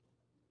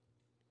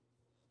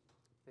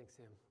Thanks,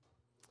 Sam.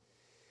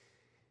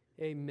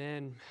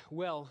 Amen.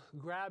 Well,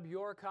 grab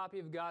your copy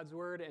of God's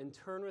Word and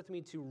turn with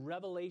me to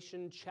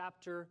Revelation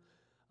chapter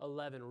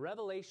 11.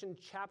 Revelation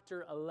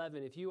chapter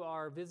 11. If you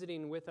are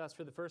visiting with us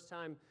for the first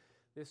time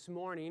this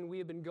morning, we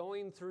have been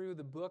going through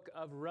the book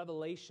of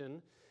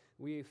Revelation.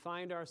 We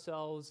find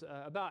ourselves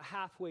about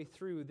halfway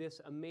through this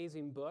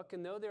amazing book,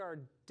 and though there are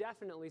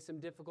definitely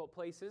some difficult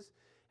places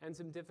and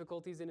some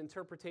difficulties in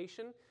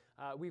interpretation,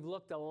 we've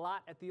looked a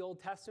lot at the Old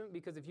Testament,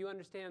 because if you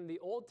understand the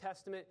Old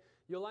Testament,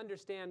 you'll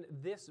understand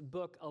this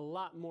book a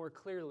lot more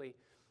clearly.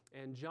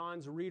 And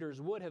John's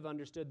readers would have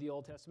understood the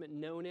Old Testament,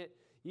 known it.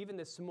 Even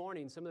this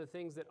morning, some of the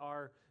things that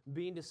are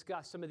being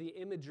discussed, some of the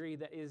imagery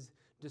that is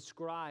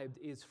described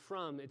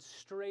it's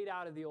straight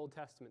out of the Old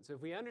Testament. So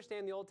if we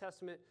understand the Old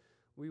Testament,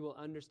 we will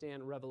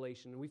understand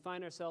Revelation. We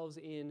find ourselves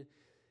in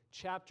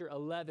chapter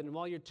 11. And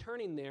while you're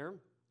turning there,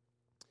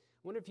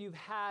 I wonder if you've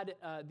had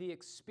the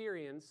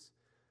experience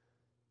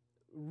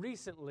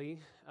recently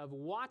of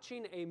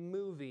watching a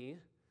movie,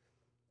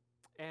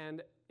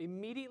 and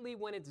immediately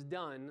when it's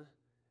done,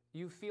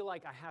 you feel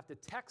like, I have to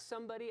text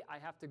somebody, I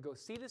have to go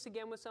see this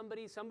again with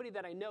somebody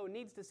that I know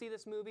needs to see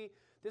this movie.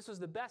 This was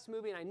the best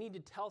movie, and I need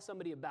to tell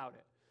somebody about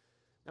it.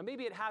 Now,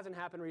 maybe it hasn't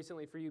happened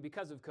recently for you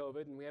because of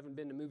COVID, and we haven't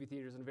been to movie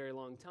theaters in a very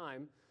long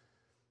time.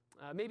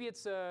 Maybe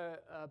it's a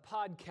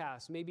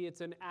podcast. Maybe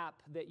it's an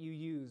app that you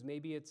use.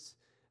 Maybe it's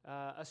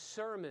a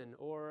sermon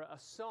or a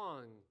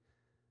song.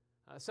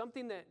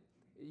 Something that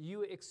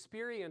you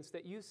experience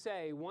that you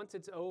say, once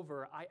it's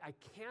over, I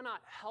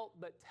cannot help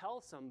but tell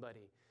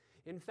somebody.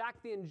 In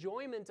fact, the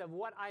enjoyment of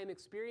what I am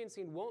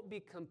experiencing won't be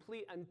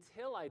complete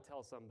until I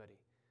tell somebody.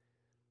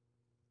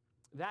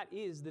 That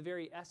is the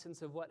very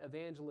essence of what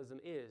evangelism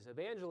is.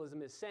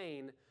 Evangelism is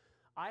saying,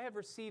 I have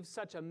received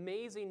such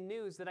amazing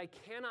news that I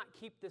cannot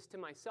keep this to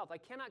myself. I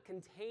cannot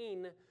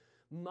contain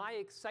my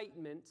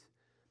excitement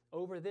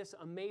over this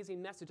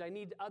amazing message. I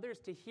need others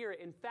to hear it.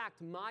 In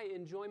fact, my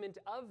enjoyment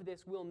of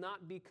this will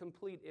not be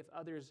complete if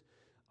others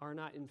are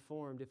not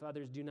informed, if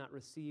others do not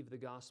receive the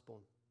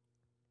gospel.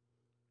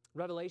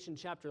 Revelation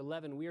chapter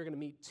 11, we are going to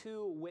meet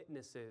two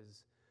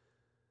witnesses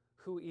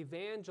who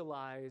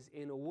evangelize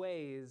in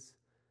ways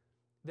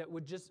that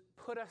would just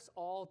put us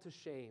all to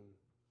shame.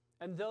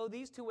 And though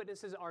these two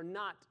witnesses are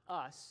not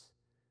us,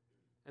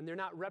 and they're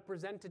not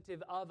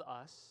representative of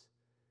us,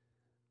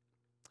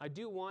 I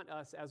do want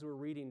us, as we're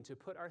reading, to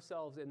put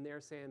ourselves in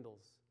their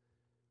sandals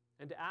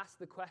and to ask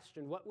the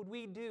question, what would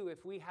we do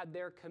if we had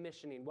their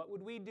commissioning? What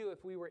would we do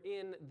if we were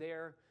in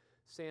their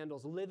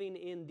sandals, living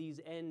in these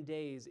end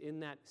days, in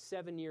that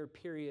 7-year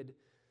period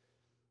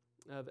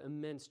of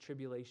immense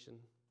tribulation?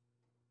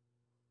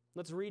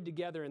 Let's read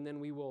together, and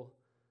then we will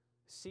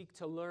seek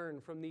to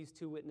learn from these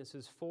two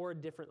witnesses 4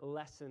 different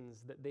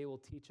lessons that they will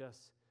teach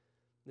us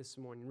this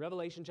morning.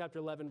 Revelation chapter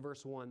 11,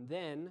 verse 1.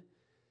 Then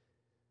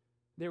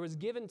there was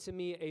given to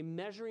me a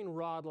measuring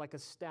rod like a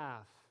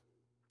staff,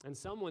 and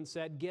someone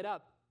said, "Get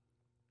up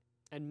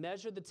and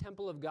measure the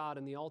temple of God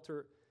and the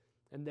altar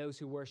and those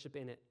who worship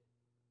in it.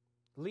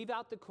 Leave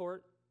out the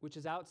court which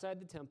is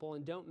outside the temple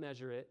and don't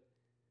measure it,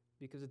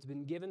 because it's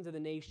been given to the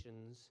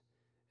nations,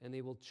 and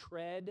they will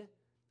tread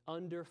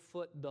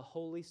underfoot the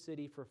holy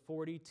city for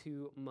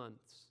 42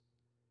 months.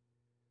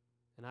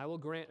 And I will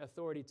grant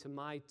authority to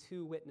my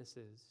 2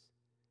 witnesses,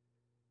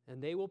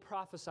 and they will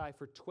prophesy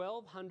for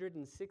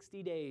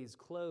 1,260 days,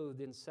 clothed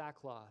in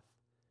sackcloth.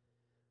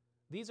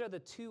 These are the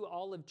 2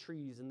 olive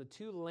trees and the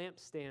 2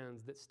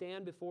 lampstands that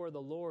stand before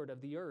the Lord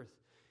of the earth.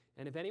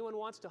 And if anyone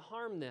wants to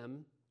harm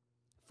them,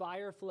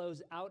 fire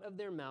flows out of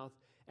their mouth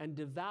and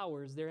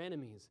devours their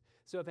enemies.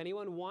 So if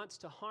anyone wants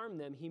to harm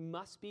them, he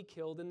must be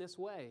killed in this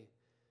way.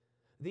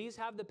 These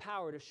have the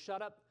power to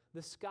shut up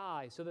the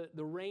sky so that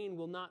the rain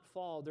will not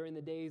fall during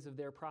the days of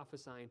their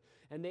prophesying.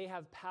 And they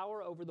have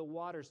power over the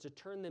waters to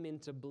turn them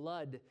into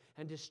blood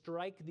and to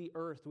strike the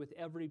earth with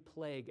every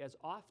plague as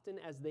often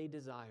as they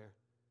desire.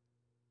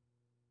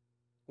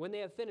 When they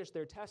have finished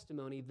their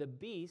testimony, the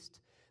beast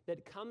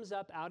that comes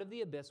up out of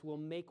the abyss will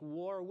make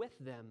war with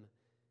them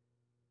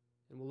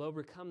and will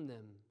overcome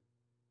them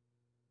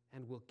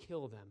and will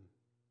kill them.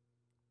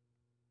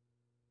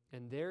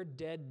 And their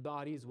dead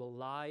bodies will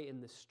lie in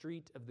the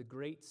street of the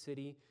great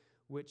city,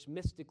 which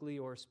mystically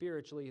or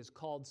spiritually is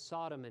called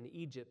Sodom and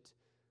Egypt,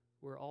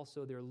 where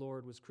also their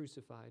Lord was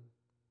crucified.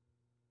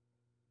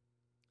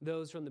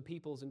 Those from the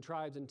peoples and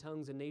tribes and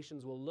tongues and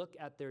nations will look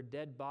at their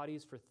dead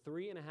bodies for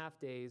 3.5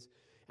 days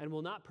and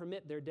will not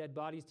permit their dead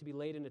bodies to be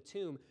laid in a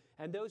tomb.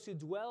 And those who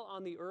dwell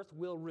on the earth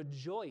will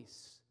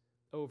rejoice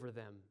over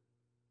them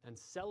and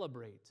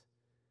celebrate.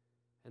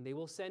 And they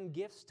will send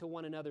gifts to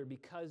one another,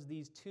 because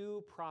these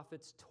 2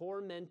 prophets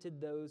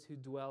tormented those who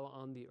dwell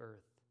on the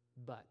earth.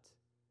 But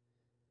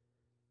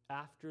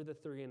after the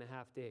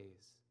 3.5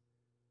 days,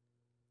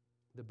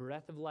 the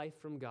breath of life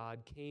from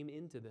God came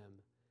into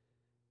them,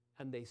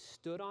 and they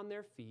stood on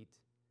their feet,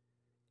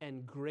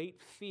 and great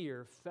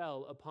fear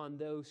fell upon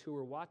those who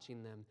were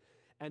watching them.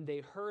 And they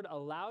heard a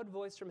loud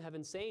voice from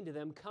heaven saying to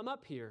them, "Come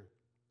up here."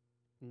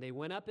 And they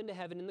went up into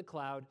heaven in the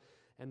cloud,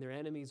 and their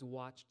enemies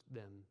watched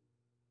them.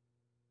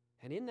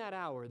 And in that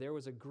hour there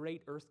was a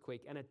great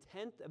earthquake, and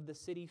 1/10 of the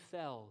city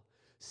fell.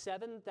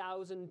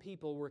 7,000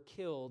 people were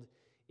killed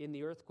in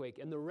the earthquake,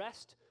 and the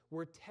rest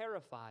were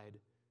terrified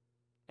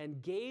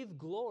and gave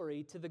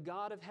glory to the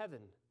God of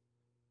heaven.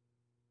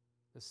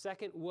 The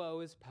second woe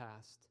is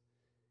past.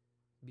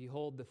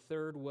 Behold, the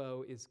third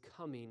woe is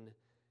coming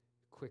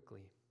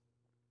quickly.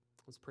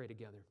 Let's pray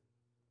together.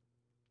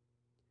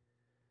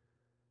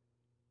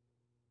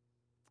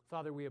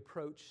 Father, we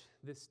approach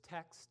this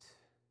text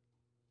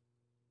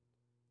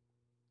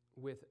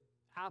with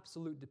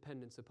absolute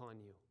dependence upon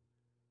you.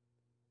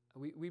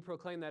 We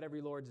proclaim that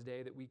every Lord's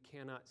Day, that we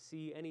cannot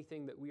see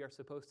anything that we are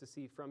supposed to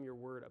see from your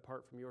word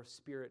apart from your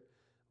Spirit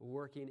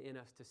working in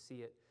us to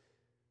see it.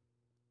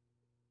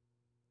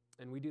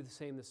 And we do the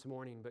same this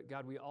morning. But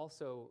God, we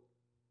also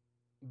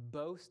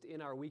boast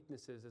in our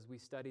weaknesses as we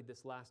studied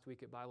this last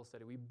week at Bible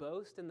study. We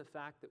boast in the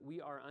fact that we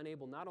are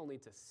unable not only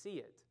to see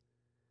it,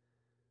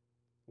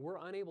 we're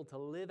unable to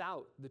live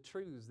out the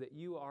truths that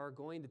you are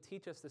going to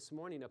teach us this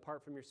morning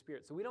apart from your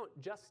Spirit. So we don't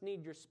just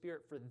need your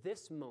Spirit for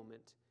this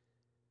moment.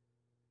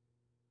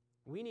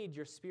 We need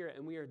your Spirit,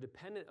 and we are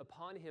dependent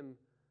upon him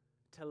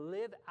to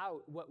live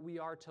out what we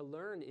are to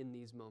learn in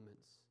these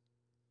moments.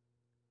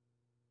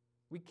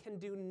 We can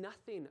do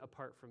nothing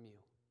apart from you.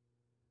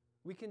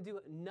 We can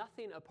do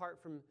nothing apart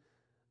from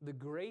the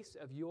grace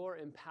of your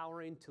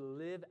empowering to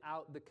live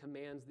out the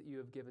commands that you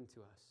have given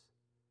to us.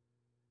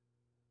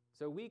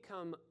 So we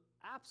come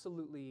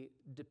absolutely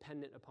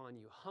dependent upon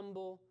you,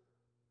 humble,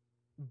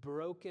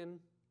 broken,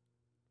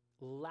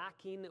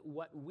 lacking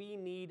what we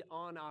need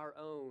on our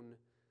own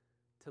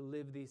to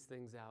live these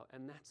things out.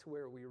 And that's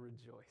where we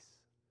rejoice.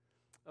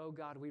 Oh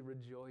God, we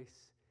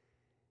rejoice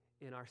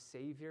in our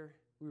Savior.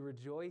 We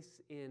rejoice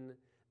in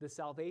the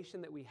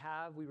salvation that we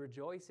have. We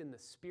rejoice in the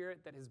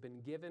Spirit that has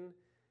been given,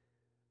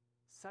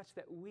 such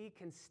that we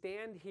can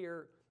stand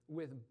here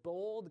with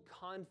bold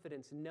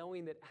confidence,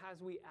 knowing that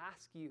as we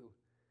ask you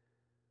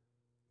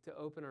to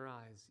open our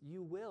eyes,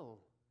 you will.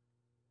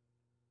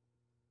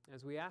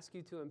 As we ask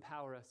you to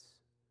empower us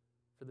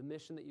for the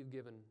mission that you've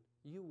given,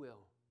 you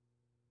will.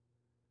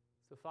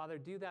 So Father,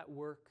 do that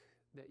work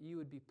that you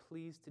would be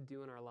pleased to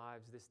do in our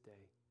lives this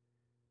day.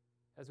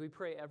 As we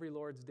pray every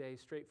Lord's Day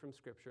straight from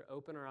Scripture,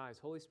 open our eyes.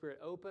 Holy Spirit,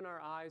 open our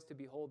eyes to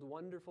behold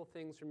wonderful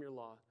things from your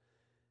law,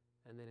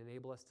 and then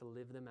enable us to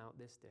live them out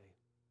this day,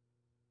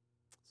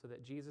 so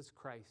that Jesus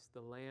Christ,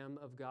 the Lamb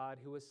of God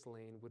who was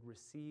slain, would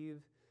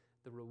receive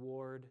the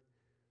reward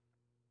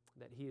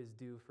that he is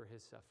due for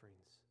his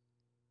sufferings.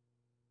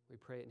 We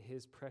pray it in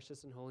his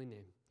precious and holy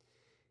name.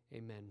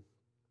 Amen.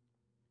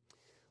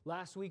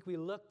 Last week we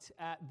looked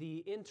at the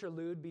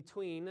interlude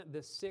between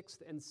the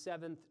sixth and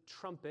seventh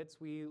trumpets.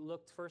 We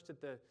looked first at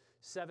the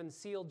 7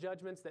 seal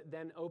judgments that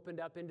then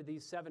opened up into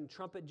these 7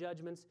 trumpet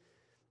judgments.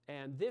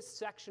 And this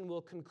section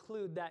will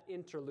conclude that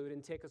interlude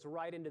and take us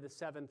right into the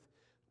 7th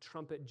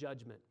trumpet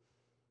judgment.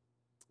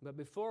 But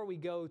before we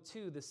go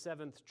to the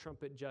 7th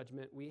trumpet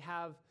judgment, we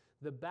have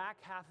the back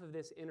half of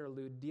this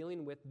interlude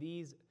dealing with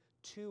these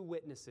 2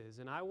 witnesses.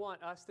 And I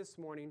want us this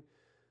morning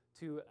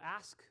to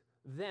ask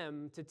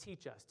them to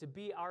teach us, to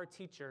be our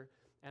teacher,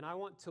 and I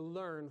want to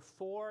learn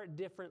 4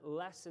 different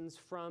lessons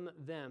from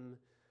them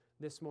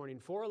this morning.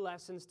 4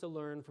 lessons to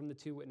learn from the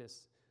 2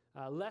 witnesses.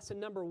 Lesson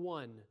number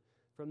 1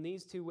 from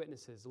these 2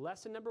 witnesses.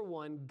 Lesson number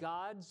 1,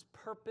 God's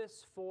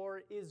purpose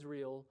for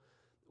Israel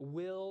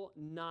will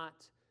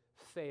not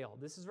fail.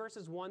 This is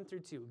verses 1 through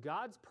 2.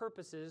 God's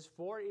purposes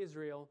for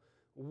Israel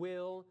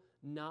will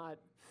not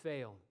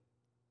fail.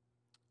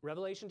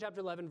 Revelation chapter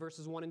 11,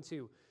 verses 1 and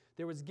 2.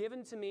 There was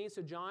given to me,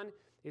 so John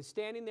is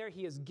standing there.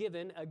 He is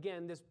given,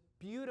 again, this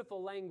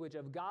beautiful language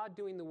of God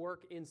doing the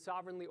work in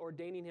sovereignly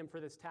ordaining him for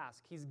this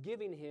task. He's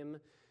giving him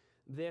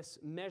this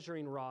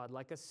measuring rod,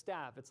 like a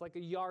staff. It's like a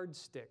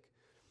yardstick.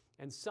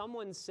 And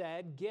someone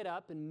said, get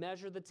up and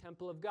measure the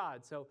temple of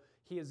God. So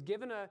he is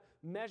given a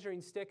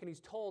measuring stick, and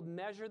he's told,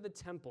 measure the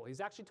temple.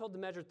 He's actually told to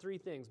measure 3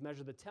 things.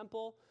 Measure the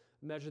temple,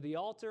 measure the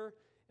altar,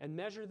 and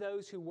measure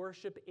those who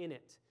worship in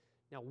it.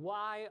 Now,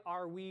 why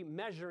are we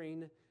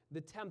measuring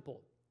the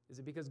temple? Is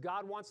it because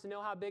God wants to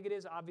know how big it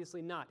is?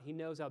 Obviously not. He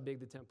knows how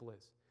big the temple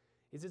is.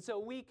 Is it so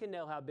we can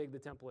know how big the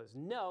temple is?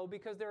 No,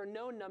 because there are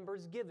no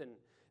numbers given.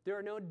 There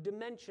are no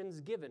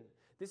dimensions given.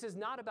 This is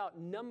not about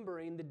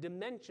numbering the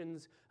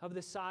dimensions of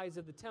the size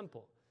of the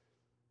temple.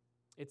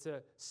 It's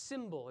a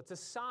symbol. It's a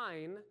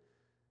sign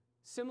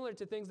similar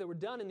to things that were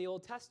done in the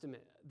Old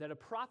Testament, that a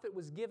prophet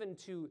was given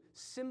to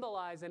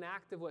symbolize an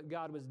act of what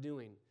God was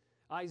doing.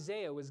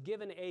 Isaiah was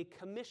given a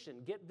commission,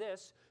 get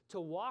this, to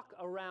walk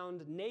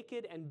around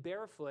naked and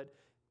barefoot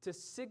to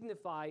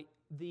signify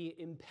the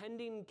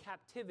impending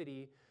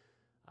captivity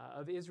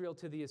of Israel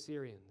to the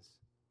Assyrians.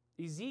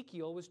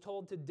 Ezekiel was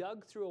told to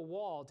dig through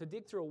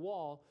a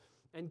wall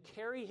and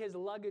carry his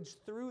luggage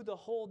through the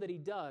hole that he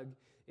dug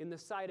in the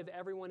sight of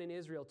everyone in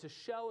Israel to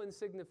show and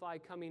signify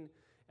coming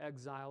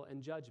exile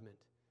and judgment.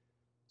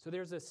 So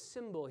there's a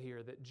symbol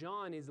here that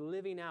John is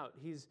living out.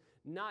 He's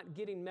not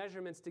getting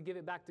measurements to give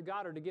it back to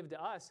God or to give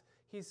to us.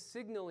 He's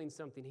signaling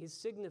something. He's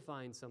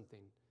signifying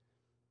something.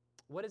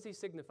 What is he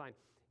signifying?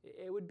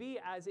 It would be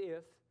as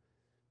if,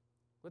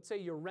 let's say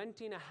you're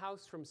renting a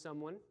house from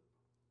someone,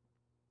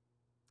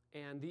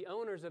 and the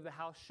owners of the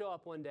house show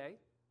up one day.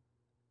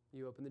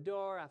 You open the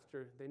door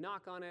after they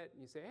knock on it,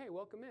 and you say, hey,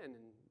 welcome in,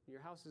 and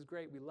your house is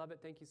great, we love it,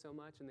 thank you so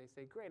much. And they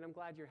say, great, I'm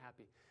glad you're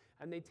happy.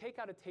 And they take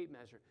out a tape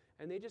measure,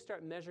 and they just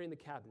start measuring the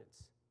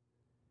cabinets.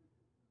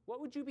 What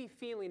would you be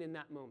feeling in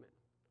that moment?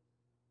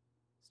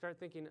 Start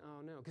thinking,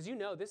 oh no, because you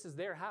know this is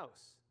their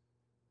house,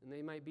 and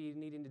they might be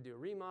needing to do a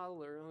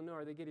remodel, or oh no,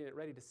 are they getting it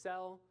ready to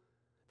sell?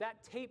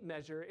 That tape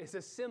measure is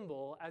a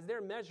symbol as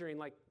they're measuring,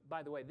 like,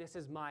 by the way, this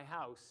is my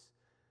house.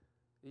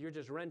 You're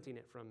just renting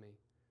it from me.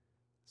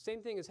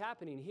 Same thing is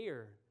happening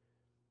here.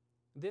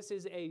 This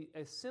is a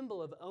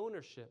symbol of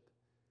ownership.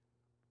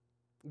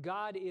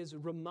 God is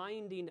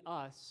reminding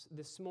us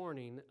this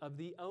morning of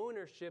the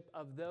ownership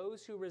of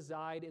those who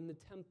reside in the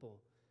temple.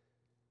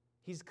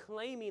 He's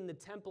claiming the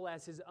temple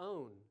as his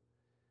own.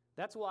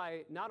 That's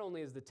why not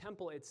only is the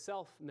temple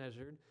itself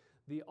measured,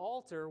 the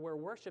altar where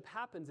worship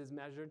happens is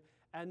measured,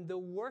 and the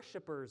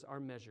worshipers are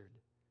measured.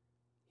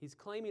 He's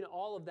claiming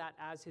all of that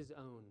as his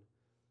own.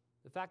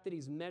 The fact that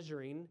he's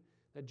measuring,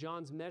 that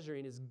John's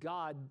measuring, is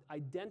God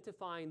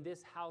identifying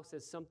this house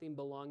as something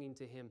belonging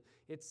to him.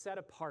 It's set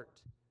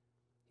apart.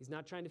 He's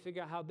not trying to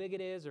figure out how big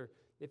it is or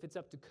if it's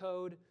up to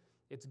code.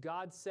 It's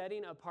God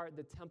setting apart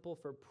the temple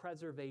for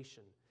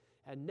preservation.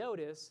 And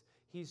notice,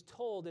 he's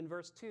told in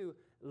verse 2,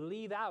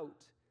 leave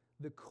out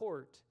the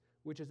court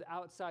which is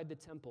outside the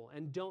temple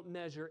and don't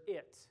measure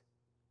it.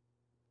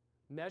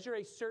 Measure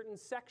a certain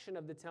section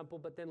of the temple,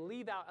 but then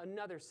leave out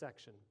another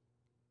section.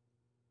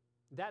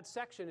 That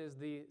section is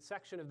the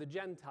section of the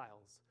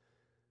Gentiles.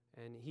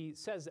 And he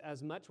says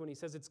as much when he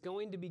says it's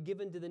going to be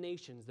given to the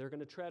nations. They're going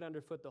to tread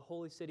underfoot the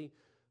holy city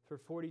for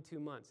 42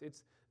 months.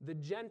 It's the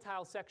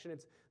Gentile section.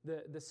 It's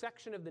the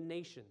section of the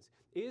nations.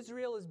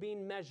 Israel is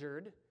being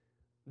measured.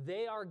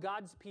 They are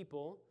God's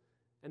people.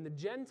 And the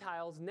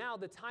Gentiles, now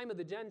the time of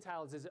the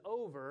Gentiles is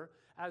over.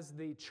 As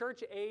the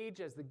church age,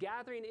 as the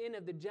gathering in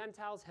of the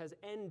Gentiles has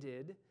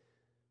ended,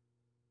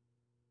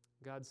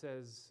 God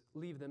says,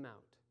 leave them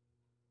out.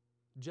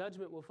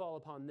 Judgment will fall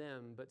upon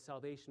them, but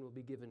salvation will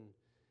be given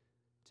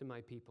to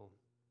my people.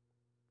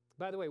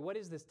 By the way, what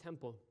is this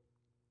temple?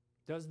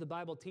 Does the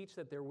Bible teach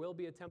that there will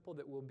be a temple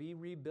that will be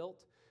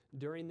rebuilt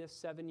during this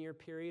 7-year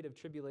period of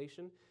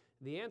tribulation?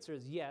 The answer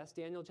is yes.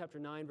 Daniel chapter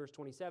 9, verse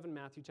 27,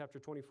 Matthew chapter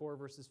 24,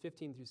 verses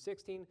 15 through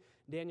 16,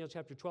 Daniel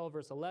chapter 12,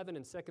 verse 11,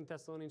 and 2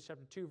 Thessalonians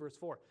chapter 2, verse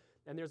 4.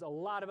 And there's a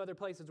lot of other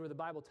places where the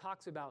Bible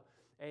talks about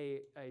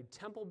a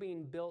temple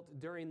being built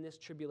during this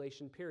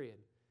tribulation period.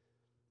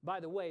 By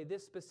the way,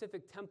 this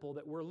specific temple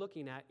that we're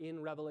looking at in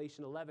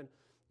Revelation 11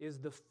 is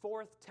the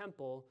 4th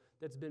temple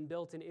that's been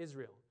built in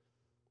Israel.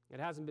 It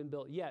hasn't been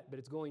built yet, but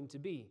it's going to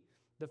be.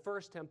 The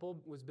first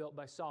temple was built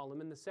by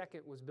Solomon. The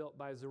second was built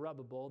by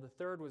Zerubbabel. The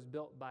third was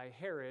built by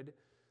Herod.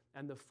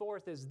 And the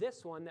 4th is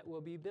this one that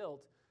will be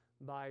built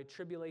by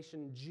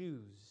tribulation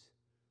Jews.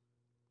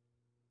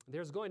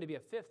 There's going to be a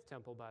 5th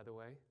temple, by the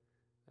way,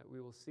 that we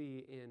will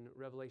see in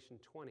Revelation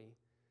 20.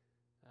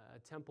 A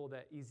temple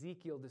that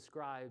Ezekiel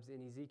describes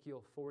in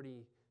Ezekiel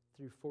 40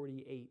 through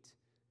 48,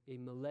 a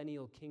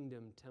millennial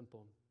kingdom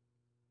temple.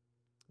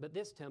 But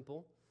this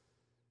temple,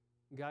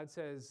 God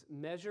says,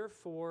 measure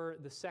for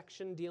the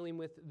section dealing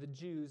with the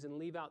Jews and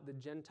leave out the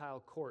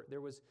Gentile court.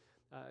 There were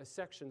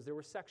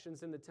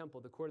sections in the temple,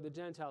 the court of the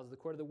Gentiles, the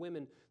court of the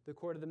women, the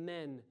court of the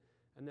men,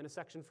 and then a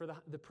section for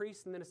the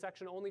priests, and then a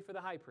section only for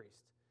the high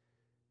priest.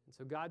 And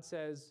so God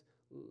says,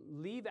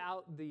 leave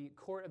out the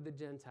court of the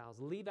Gentiles,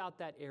 leave out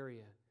that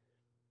area.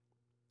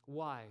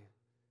 Why?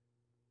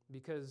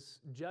 Because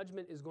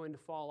judgment is going to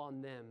fall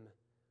on them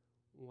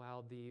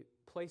while the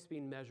place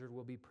being measured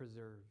will be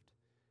preserved.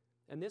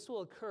 And this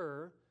will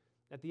occur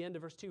at the end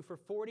of verse 2 for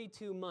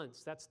 42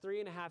 months. That's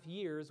 3.5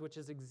 years, which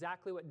is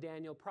exactly what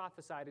Daniel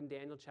prophesied in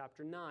Daniel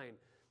chapter 9.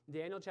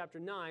 Daniel chapter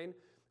 9,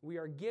 we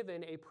are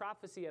given a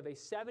prophecy of a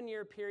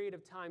 7-year period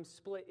of time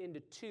split into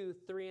 2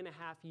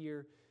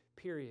 3.5-year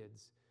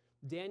periods.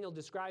 Daniel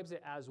describes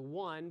it as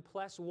 1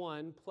 plus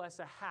 1 plus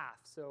a half.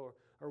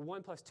 Or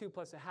 1 plus 2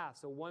 plus a half.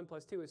 So 1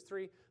 plus 2 is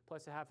 3,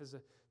 plus a half is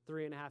a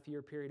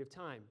 3.5-year period of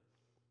time.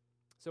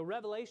 So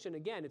Revelation,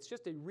 again, it's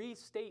just a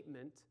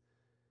restatement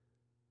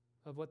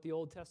of what the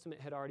Old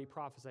Testament had already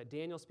prophesied.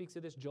 Daniel speaks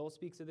of this, Joel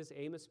speaks of this,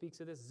 Amos speaks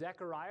of this,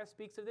 Zechariah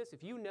speaks of this.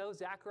 If you know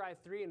Zechariah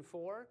 3 and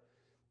 4,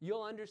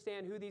 you'll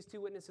understand who these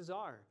two witnesses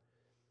are.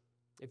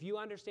 If you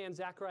understand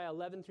Zechariah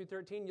 11 through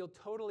 13, you'll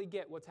totally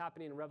get what's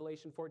happening in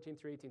Revelation 14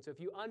 through 18. So if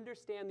you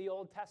understand the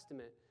Old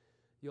Testament,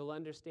 you'll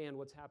understand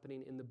what's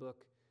happening in the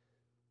book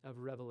of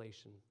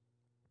Revelation.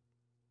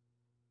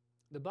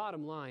 The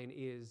bottom line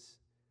is,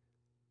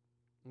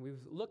 and we've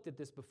looked at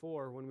this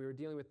before when we were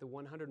dealing with the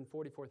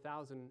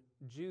 144,000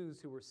 Jews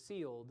who were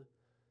sealed,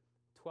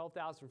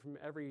 12,000 from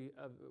every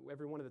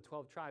one of the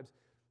 12 tribes.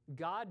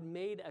 God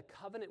made a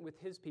covenant with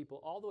his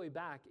people all the way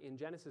back in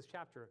Genesis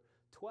chapter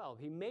 12.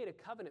 He made a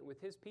covenant with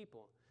his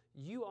people.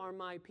 You are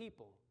my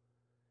people.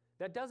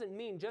 That doesn't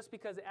mean just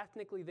because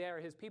ethnically they are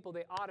his people,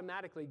 they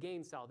automatically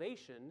gain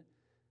salvation.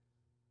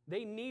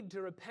 They need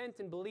to repent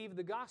and believe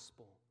the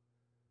gospel.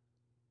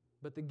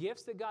 But the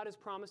gifts that God has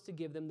promised to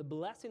give them, the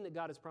blessing that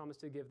God has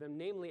promised to give them,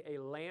 namely a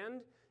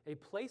land, a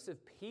place of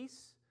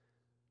peace,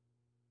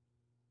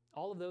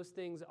 all of those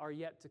things are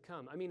yet to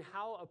come. I mean,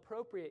 how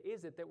appropriate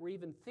is it that we're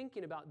even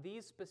thinking about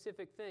these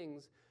specific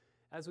things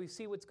as we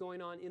see what's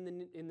going on in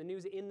the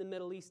news in the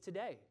Middle East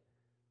today?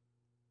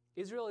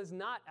 Israel is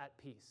not at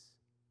peace.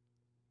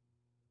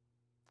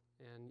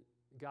 And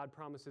God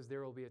promises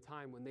there will be a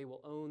time when they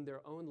will own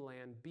their own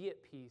land, be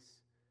at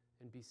peace,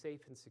 and be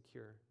safe and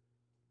secure.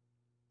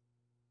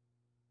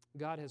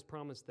 God has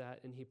promised that,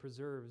 and He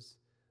preserves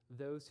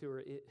those who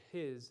are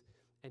His,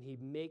 and He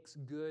makes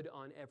good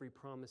on every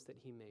promise that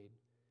He made.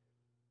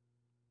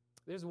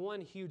 There's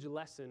one huge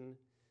lesson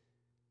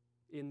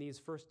in these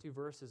first two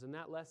verses, and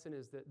that lesson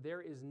is that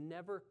there is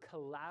never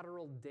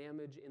collateral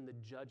damage in the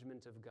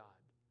judgment of God.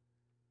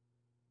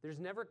 There's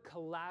never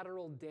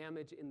collateral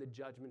damage in the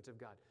judgment of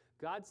God.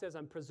 God says,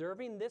 I'm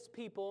preserving this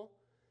people,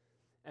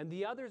 and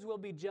the others will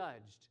be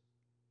judged.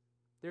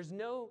 There's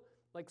no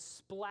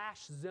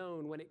splash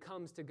zone when it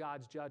comes to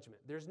God's judgment.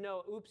 There's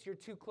no, oops, you're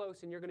too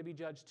close and you're going to be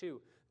judged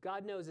too.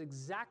 God knows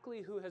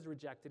exactly who has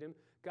rejected Him.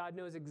 God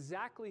knows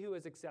exactly who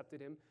has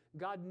accepted Him.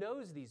 God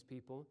knows these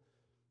people,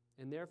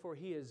 and therefore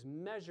He is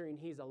measuring,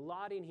 He's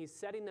allotting, He's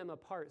setting them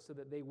apart so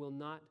that they will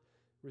not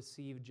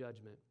receive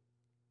judgment.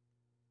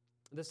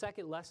 The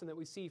second lesson that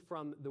we see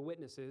from the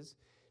witnesses,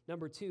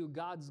 number 2,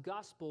 God's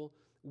gospel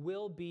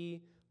will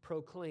be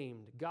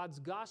proclaimed. God's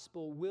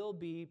gospel will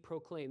be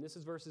proclaimed. This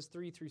is verses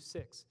 3 through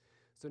 6.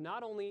 So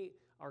not only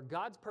are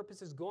God's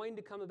purposes going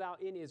to come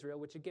about in Israel,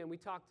 which again, we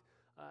talked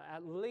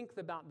at length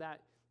about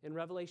that in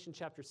Revelation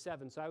chapter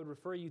 7, so I would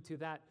refer you to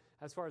that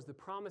as far as the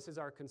promises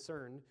are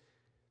concerned.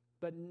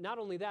 But not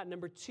only that,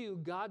 number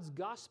 2, God's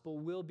gospel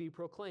will be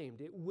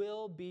proclaimed. It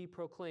will be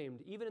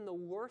proclaimed. Even in the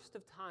worst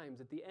of times,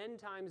 at the end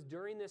times,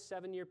 during this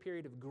 7-year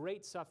period of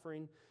great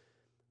suffering,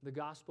 the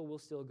gospel will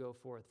still go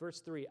forth. Verse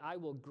 3, I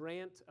will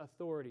grant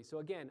authority. So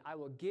again, I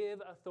will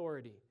give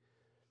authority.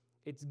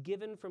 It's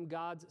given from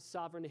God's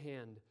sovereign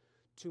hand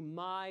to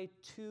my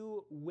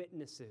 2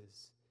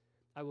 witnesses.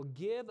 I will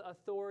give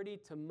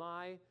authority to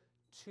my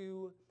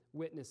 2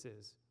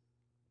 witnesses.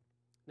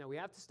 Now, we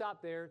have to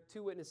stop there.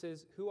 2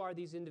 witnesses. Who are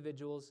these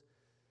individuals?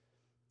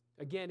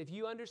 Again, if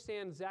you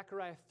understand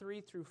Zechariah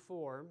 3 through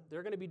 4,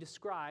 they're going to be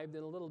described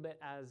in a little bit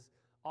as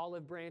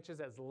olive branches,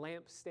 as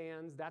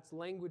lampstands. That's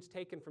language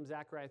taken from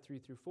Zechariah 3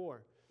 through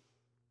 4.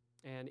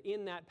 And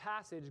in that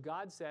passage,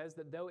 God says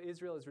that though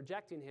Israel is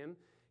rejecting Him,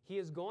 He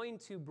is going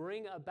to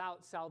bring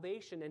about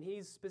salvation. And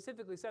He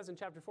specifically says in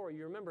chapter 4,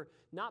 you remember,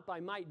 not by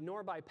might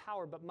nor by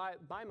power, but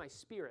by my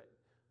Spirit.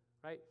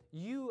 Right?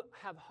 You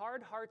have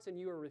hard hearts and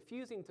you are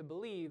refusing to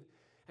believe,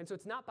 and so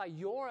it's not by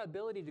your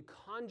ability to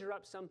conjure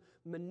up some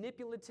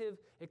manipulative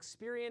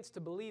experience to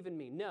believe in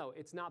me. No,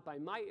 it's not by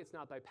might, it's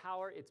not by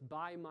power, it's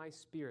by my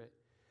Spirit.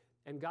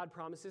 And God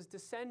promises to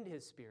send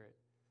His Spirit.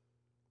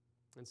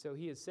 And so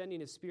He is sending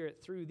His Spirit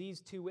through these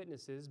 2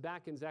 witnesses.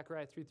 Back in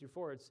Zechariah 3 through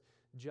 4, it's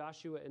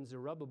Joshua and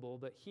Zerubbabel,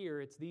 but here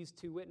it's these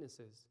 2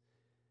 witnesses.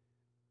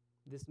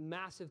 This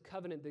massive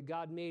covenant that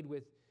God made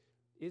with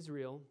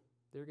Israel,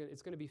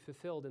 it's going to be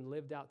fulfilled and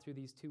lived out through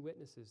these 2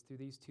 witnesses, through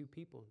these 2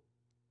 people.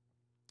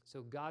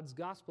 So God's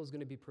gospel is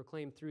going to be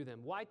proclaimed through them.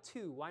 Why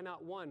 2? Why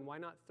not 1? Why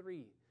not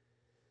 3?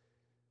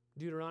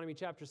 Deuteronomy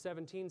chapter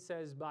 17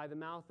 says, by the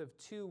mouth of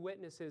 2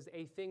 witnesses,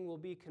 a thing will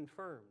be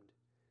confirmed.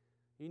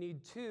 You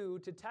need 2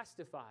 to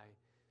testify.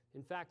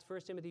 In fact, 1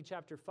 Timothy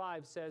chapter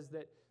 5 says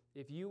that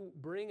if you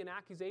bring an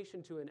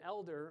accusation to an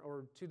elder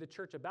or to the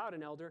church about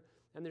an elder,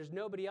 and there's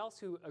nobody else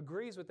who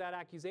agrees with that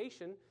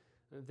accusation,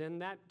 then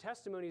that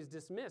testimony is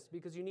dismissed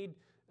because you need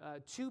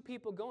 2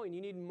 people going.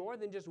 You need more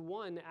than just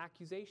 1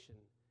 accusation.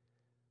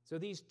 So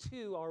these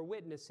 2 are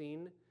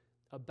witnessing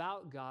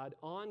about God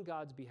on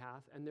God's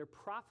behalf, and they're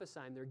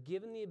prophesying. They're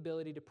given the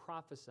ability to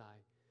prophesy.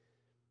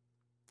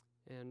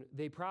 And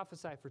they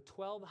prophesy for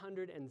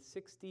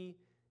 1,260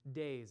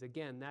 days.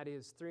 Again, that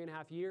is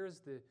 3.5 years.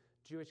 The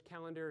Jewish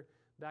calendar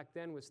back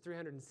then was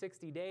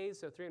 360 days.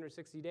 So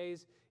 360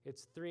 days,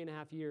 it's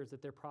 3.5 years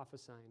that they're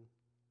prophesying.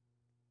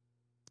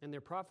 And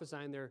they're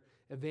prophesying, they're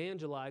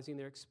evangelizing,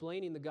 they're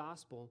explaining the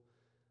gospel,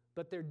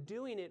 but they're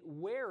doing it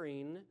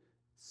wearing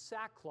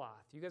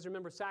sackcloth. You guys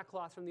remember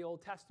sackcloth from the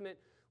Old Testament?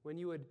 When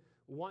you would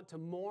want to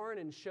mourn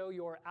and show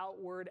your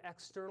outward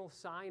external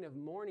sign of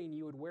mourning,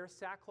 you would wear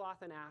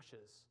sackcloth and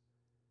ashes.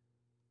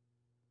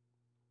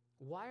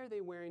 Why are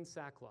they wearing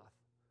sackcloth?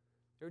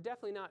 They're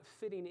definitely not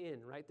fitting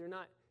in, right? They're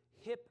not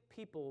hip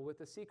people with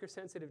a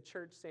seeker-sensitive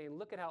church saying,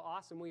 look at how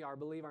awesome we are,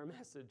 believe our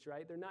message,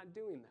 right? They're not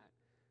doing that.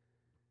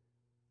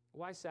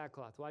 Why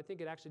sackcloth? Well, I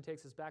think it actually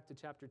takes us back to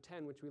chapter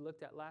 10, which we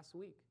looked at last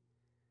week.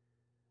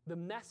 The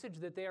message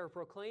that they are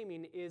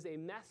proclaiming is a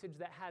message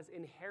that has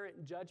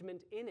inherent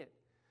judgment in it.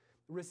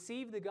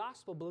 Receive the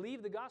gospel,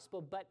 believe the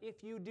gospel, but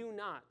if you do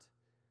not,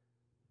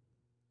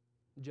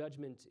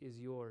 judgment is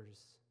yours.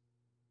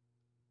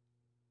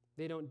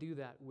 They don't do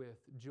that with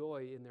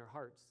joy in their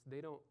hearts.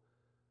 They don't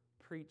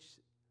preach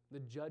the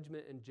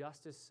judgment and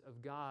justice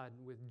of God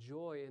with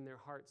joy in their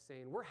hearts,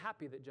 saying, we're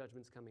happy that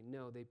judgment's coming.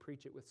 No, they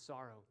preach it with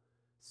sorrow.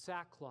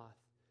 Sackcloth.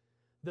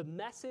 The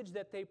message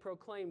that they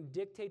proclaim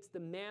dictates the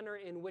manner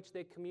in which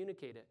they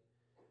communicate it.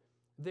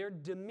 Their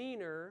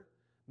demeanor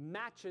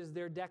matches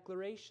their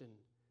declaration.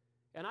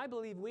 And I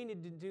believe we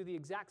need to do the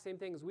exact same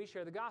thing as we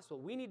share the gospel.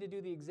 We need to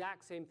do the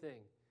exact same thing.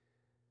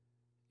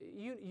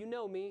 You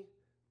know me.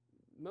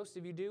 Most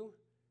of you do.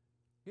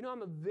 You know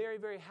I'm a very,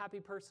 very happy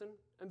person.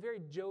 I'm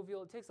very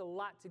jovial. It takes a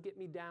lot to get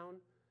me down.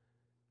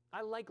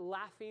 I like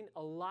laughing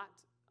a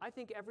lot. I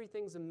think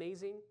everything's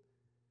amazing.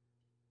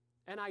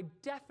 And I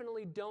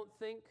definitely don't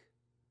think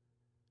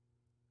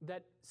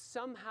that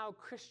somehow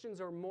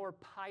Christians are more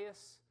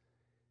pious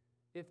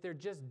if they're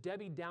just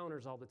Debbie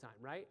Downers all the time,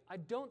 right? I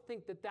don't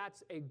think that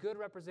that's a good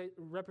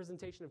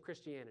representation of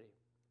Christianity,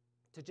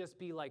 to just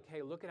be like,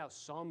 hey, look at how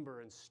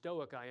somber and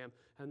stoic I am,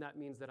 and that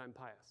means that I'm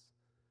pious.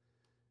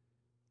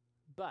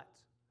 But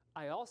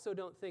I also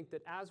don't think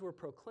that as we're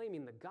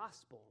proclaiming the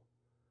gospel,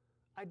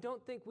 I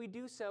don't think we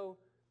do so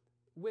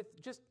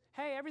with just,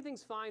 hey,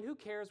 everything's fine, who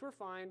cares, we're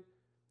fine.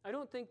 I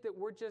don't think that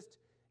we're just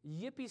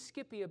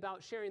yippee-skippy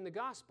about sharing the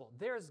gospel.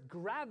 There's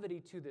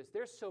gravity to this.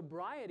 There's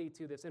sobriety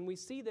to this. And we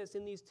see this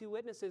in these two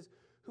witnesses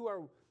who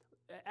are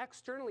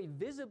externally,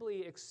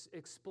 visibly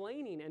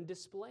explaining and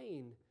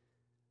displaying.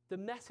 The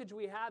message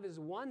we have is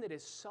one that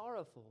is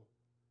sorrowful.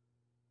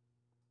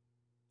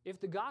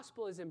 If the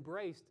gospel is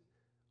embraced,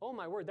 oh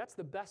my word, that's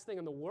the best thing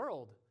in the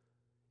world.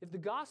 If the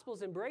gospel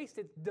is embraced,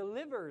 it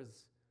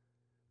delivers.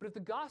 But if the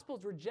gospel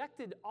is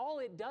rejected, all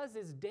it does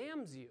is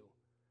damns you.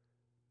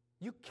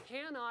 You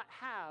cannot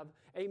have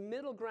a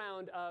middle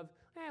ground of,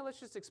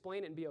 let's just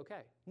explain it and be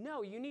okay.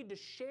 No, you need to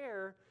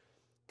share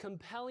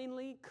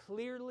compellingly,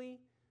 clearly,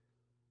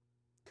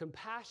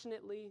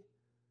 compassionately,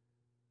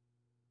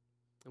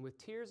 and with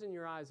tears in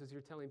your eyes as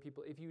you're telling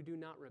people, if you do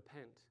not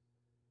repent,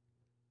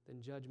 then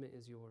judgment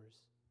is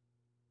yours.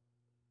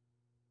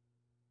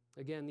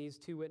 Again, these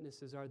two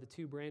witnesses are the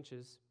two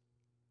branches.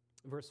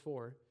 Verse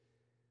 4.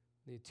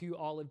 The two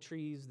olive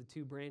trees, the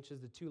two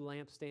branches, the two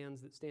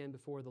lampstands that stand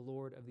before the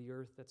Lord of the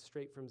earth. That's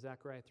straight from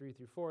Zechariah 3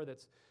 through 4.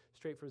 That's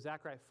straight from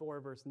Zechariah 4,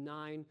 verse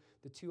 9.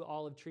 The two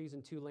olive trees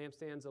and two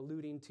lampstands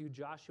alluding to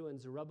Joshua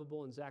and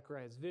Zerubbabel and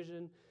Zechariah's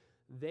vision.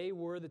 They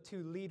were the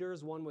two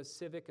leaders. One was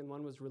civic and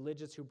one was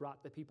religious, who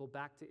brought the people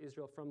back to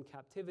Israel from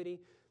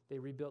captivity. They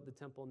rebuilt the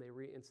temple and they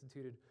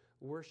reinstituted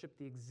worship.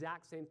 The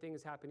exact same thing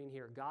is happening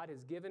here. God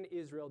has given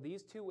Israel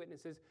these two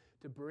witnesses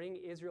to bring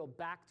Israel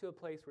back to a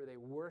place where they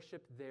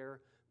worship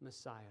their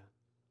Messiah.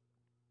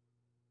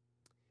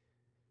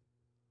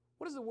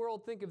 What does the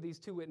world think of these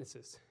two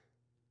witnesses?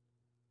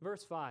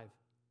 Verse 5,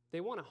 they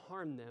want to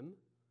harm them.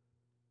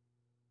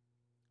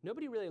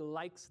 Nobody really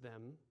likes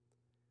them,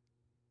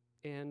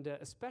 and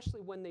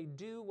especially when they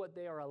do what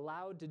they are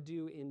allowed to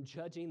do in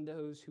judging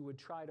those who would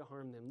try to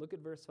harm them. Look at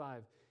verse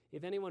 5.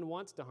 If anyone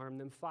wants to harm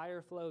them,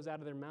 fire flows out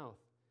of their mouth,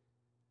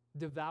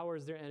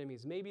 devours their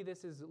enemies. Maybe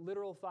this is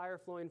literal fire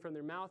flowing from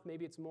their mouth.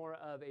 Maybe it's more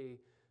of a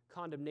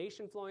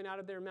condemnation flowing out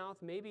of their mouth.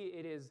 Maybe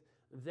it is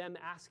them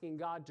asking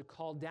God to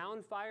call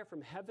down fire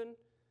from heaven.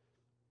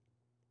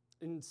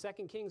 In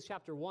 2 Kings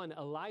chapter 1,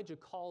 Elijah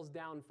calls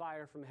down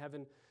fire from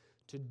heaven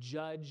to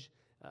judge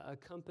a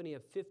company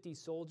of 50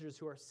 soldiers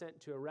who are sent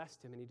to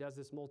arrest him, and he does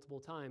this multiple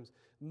times.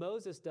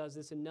 Moses does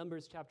this in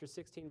Numbers chapter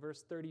 16,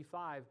 verse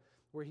 35,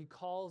 where he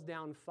calls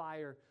down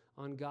fire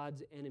on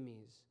God's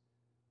enemies.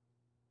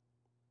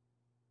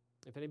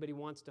 If anybody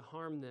wants to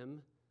harm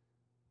them,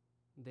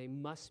 they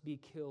must be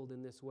killed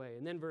in this way.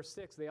 And then verse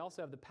 6, they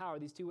also have the power,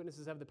 these two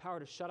witnesses have the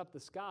power to shut up the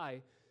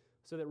sky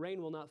so that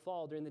rain will not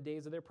fall during the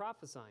days of their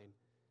prophesying.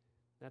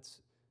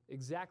 That's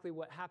exactly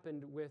what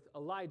happened with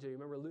Elijah. You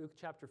remember Luke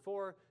chapter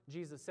 4,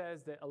 Jesus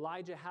says that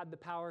Elijah had the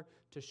power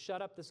to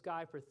shut up the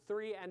sky for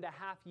 3.5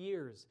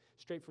 years,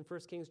 straight from 1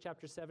 Kings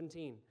chapter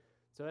 17.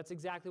 So that's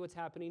exactly what's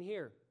happening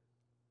here.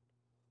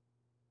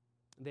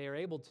 They are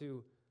able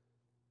to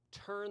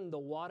turn the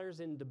waters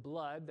into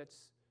blood.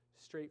 That's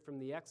straight from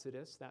the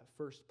Exodus, that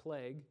first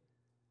plague,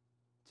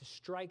 to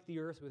strike the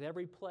earth with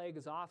every plague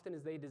as often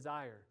as they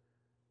desire.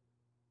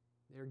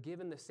 They're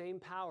given the same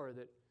power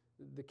that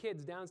the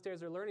kids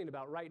downstairs are learning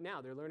about right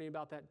now. They're learning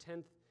about that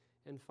 10th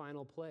and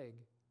final plague.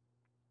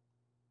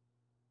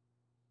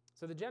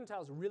 So the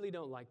Gentiles really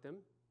don't like them.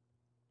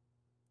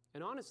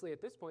 And honestly,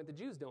 at this point, the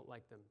Jews don't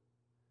like them.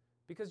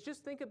 Because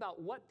just think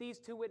about what these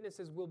two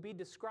witnesses will be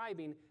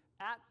describing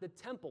at the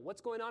temple.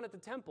 What's going on at the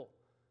temple?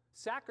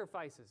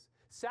 Sacrifices.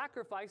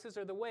 Sacrifices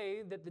are the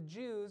way that the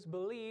Jews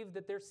believe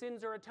that their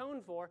sins are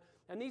atoned for.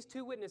 And these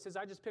two witnesses,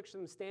 I just picture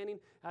them standing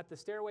at the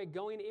stairway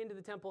going into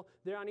the temple.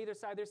 They're on either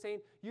side. They're saying,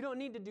 you don't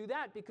need to do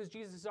that because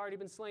Jesus has already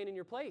been slain in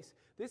your place.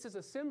 This is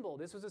a symbol.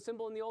 This was a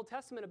symbol in the Old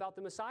Testament about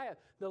the Messiah,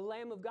 the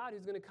Lamb of God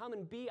who's going to come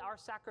and be our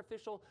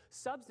sacrificial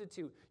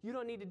substitute. You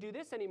don't need to do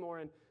this anymore.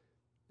 And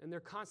they're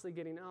constantly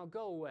getting, oh,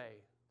 go away.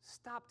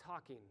 Stop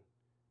talking.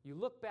 You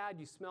look bad.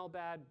 You smell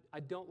bad. I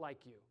don't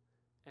like you.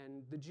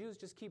 And the Jews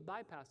just keep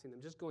bypassing them,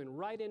 just going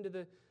right into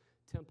the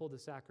temple to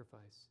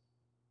sacrifice.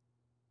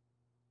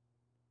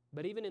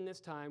 But even in this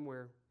time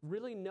where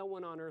really no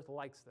one on earth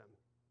likes them,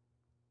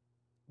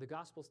 the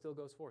gospel still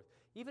goes forth.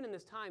 Even in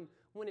this time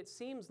when it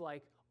seems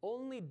like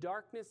only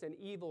darkness and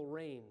evil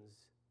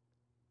reigns,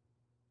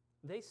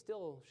 they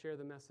still share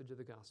the message of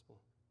the gospel.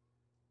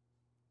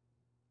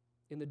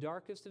 In the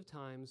darkest of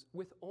times,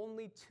 with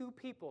only 2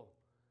 people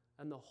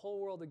and the whole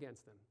world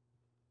against them,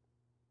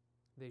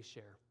 they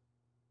share.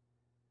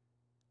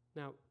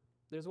 Now,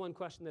 there's one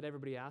question that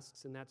everybody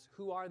asks, and that's,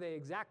 who are they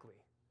exactly?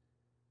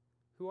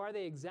 Who are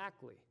they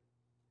exactly?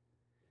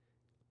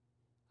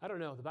 I don't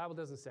know. The Bible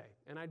doesn't say,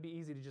 and I'd be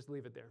easy to just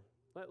leave it there.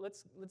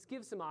 Let's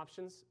give some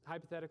options,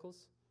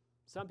 hypotheticals.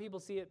 Some people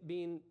see it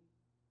being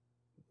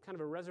kind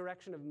of a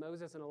resurrection of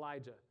Moses and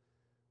Elijah.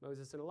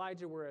 Moses and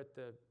Elijah were at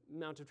the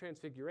Mount of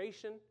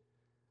Transfiguration.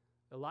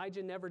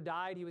 Elijah never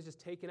died. He was just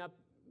taken up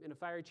in a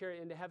fiery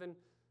chariot into heaven.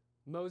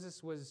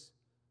 Moses was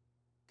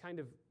kind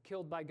of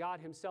killed by God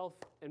himself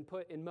and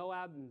put in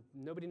Moab, and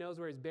nobody knows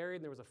where he's buried,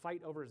 and there was a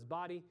fight over his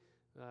body.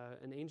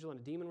 An angel and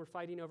a demon were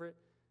fighting over it.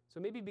 So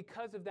maybe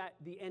because of that,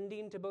 the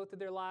ending to both of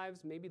their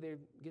lives, maybe they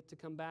get to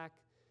come back.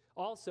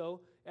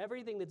 Also,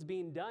 everything that's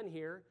being done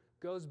here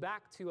goes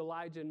back to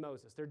Elijah and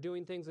Moses. They're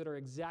doing things that are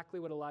exactly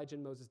what Elijah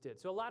and Moses did.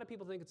 So a lot of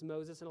people think it's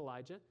Moses and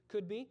Elijah.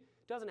 Could be.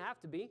 Doesn't have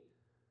to be.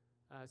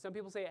 Some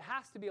people say it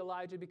has to be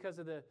Elijah because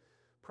of the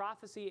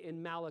prophecy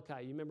in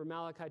Malachi. You remember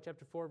Malachi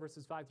chapter 4,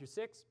 verses 5 through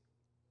 6?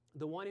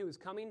 The one who is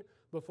coming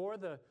before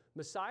the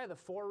Messiah, the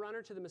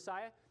forerunner to the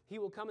Messiah, he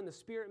will come in the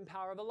spirit and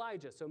power of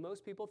Elijah. So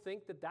most people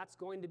think that that's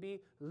going to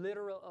be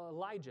literal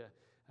Elijah.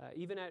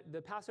 Even at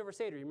the Passover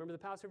Seder, you remember the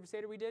Passover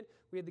Seder we did?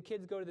 We had the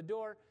kids go to the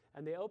door,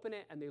 and they open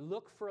it, and they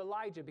look for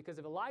Elijah, because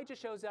if Elijah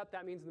shows up,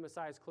 that means the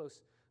Messiah is close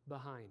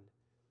behind.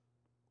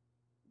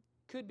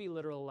 Could be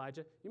literal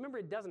Elijah. You remember,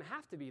 it doesn't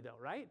have to be, though,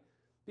 right?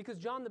 Because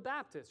John the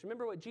Baptist,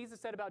 remember what Jesus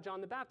said about John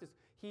the Baptist?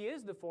 He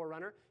is the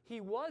forerunner.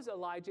 He was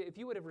Elijah if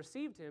you would have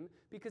received him,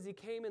 because he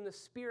came in the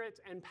spirit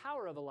and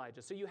power of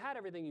Elijah. So you had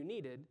everything you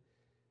needed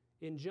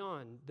in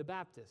John the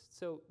Baptist.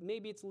 So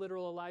maybe it's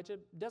literal Elijah.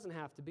 Doesn't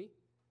have to be.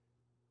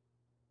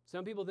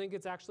 Some people think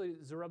it's actually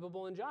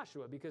Zerubbabel and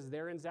Joshua, because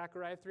they're in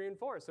Zechariah 3 and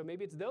 4. So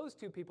maybe it's those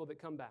 2 people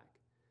that come back.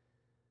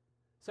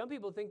 Some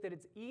people think that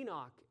it's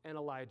Enoch and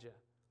Elijah,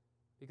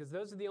 because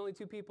those are the only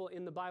 2 people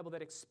in the Bible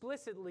that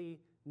explicitly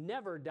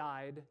never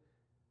died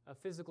a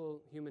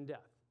physical human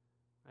death.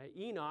 Right?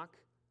 Enoch,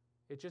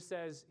 it just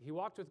says he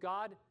walked with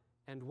God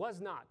and was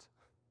not.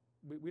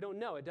 We don't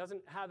know. It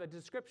doesn't have a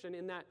description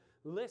in that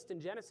list in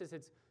Genesis.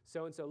 It's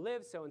so-and-so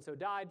lived, so-and-so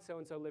died,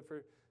 so-and-so lived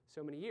for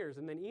so many years.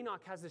 And then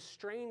Enoch has this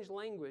strange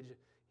language.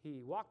 He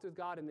walked with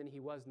God and then he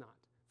was not,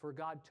 for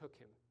God took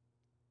him.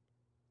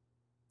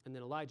 And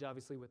then Elijah,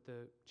 obviously, with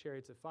the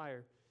chariots of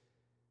fire.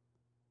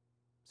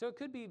 So it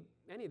could be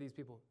any of these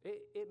people.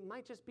 It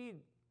might just be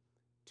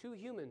 2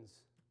 humans,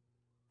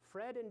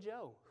 Fred and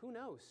Joe. Who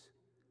knows?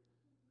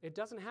 It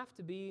doesn't have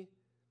to be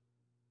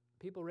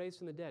people raised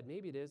from the dead.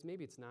 Maybe it is,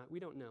 maybe it's not. We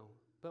don't know.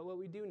 But what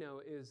we do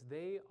know is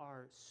they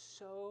are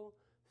so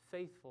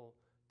faithful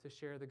to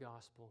share the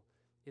gospel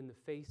in the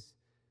face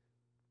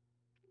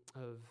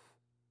of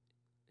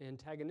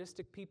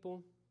antagonistic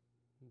people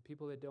and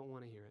people that don't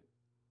want to hear it.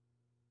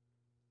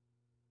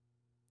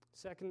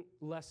 Second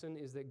lesson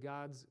is that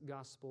God's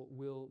gospel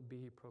will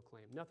be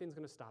proclaimed. Nothing's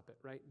going to stop it,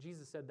 right?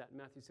 Jesus said that in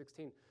Matthew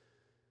 16.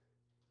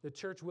 The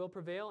church will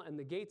prevail, and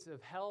the gates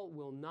of hell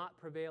will not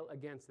prevail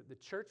against it. The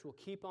church will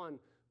keep on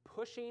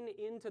pushing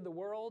into the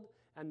world,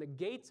 and the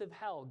gates of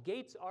hell,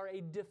 gates are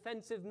a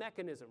defensive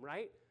mechanism,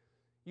 right?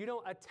 You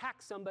don't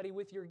attack somebody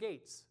with your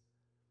gates.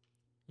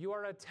 You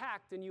are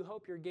attacked, and you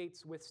hope your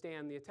gates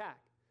withstand the attack.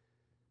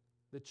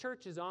 The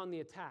church is on the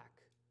attack.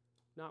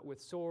 Not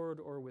with sword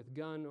or with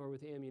gun or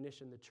with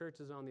ammunition. The church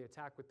is on the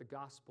attack with the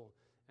gospel.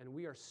 And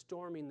we are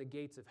storming the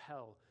gates of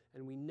hell.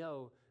 And we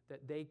know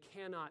that they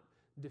cannot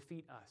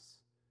defeat us.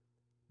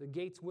 The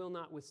gates will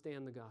not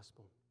withstand the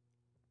gospel.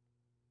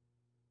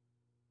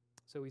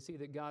 So we see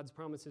that God's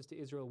promises to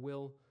Israel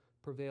will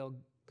prevail.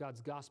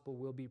 God's gospel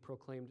will be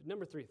proclaimed.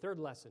 Number 3, third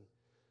lesson.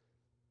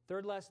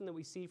 Third lesson that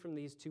we see from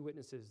these 2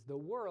 witnesses. The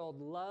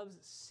world loves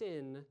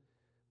sin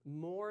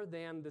more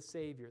than the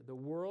Savior. The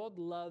world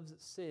loves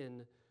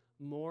sin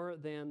more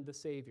than the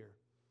Savior.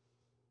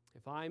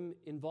 If I'm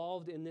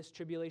involved in this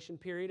tribulation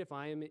period, if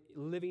I am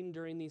living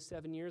during these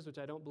 7 years, which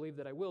I don't believe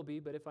that I will be,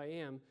 but if I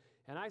am,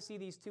 and I see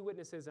these 2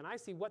 witnesses, and I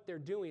see what they're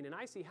doing, and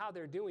I see how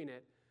they're doing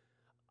it,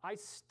 I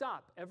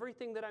stop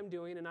everything that I'm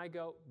doing, and I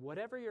go,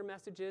 whatever your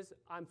message is,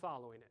 I'm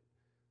following it.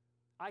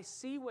 I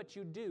see what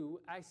you do.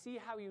 I see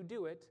how you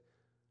do it.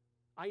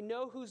 I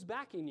know who's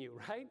backing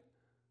you, right?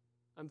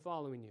 I'm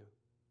following you.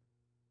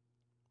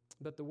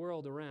 But the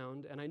world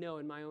around, and I know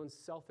in my own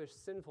selfish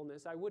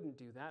sinfulness, I wouldn't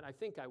do that. I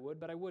think I would,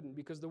 but I wouldn't,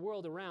 because the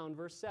world around,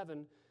 verse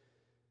 7,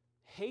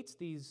 hates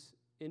these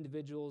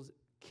individuals,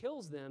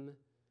 kills them,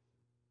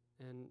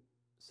 and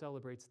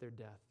celebrates their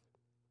death.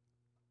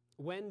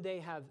 When they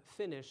have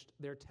finished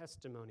their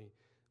testimony.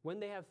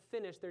 When they have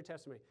finished their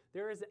testimony.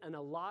 There is an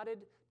allotted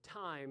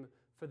time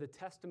for the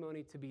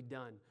testimony to be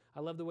done.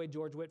 I love the way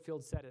George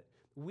Whitefield said it.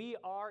 We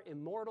are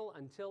immortal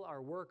until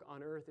our work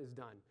on earth is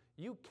done.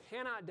 You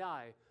cannot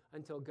die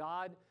until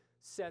God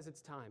says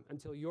it's time,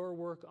 until your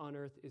work on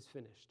earth is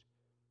finished.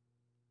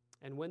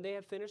 And when they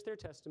have finished their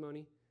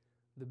testimony,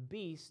 the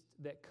beast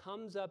that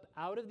comes up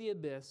out of the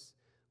abyss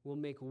will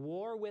make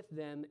war with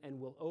them and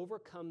will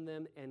overcome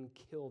them and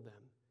kill them.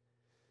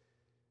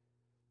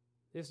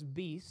 This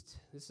beast,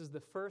 this is the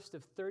first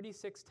of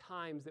 36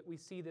 times that we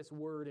see this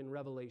word in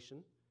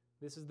Revelation.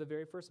 This is the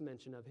very first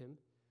mention of him.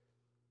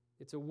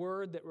 It's a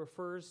word that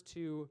refers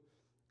to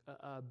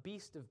a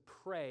beast of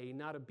prey,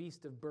 not a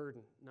beast of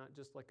burden, not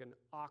just like an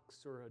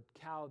ox or a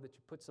cow that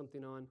you put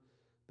something on,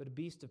 but a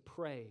beast of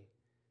prey.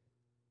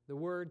 The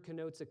word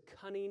connotes a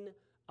cunning,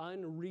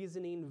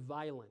 unreasoning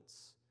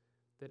violence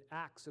that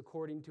acts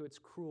according to its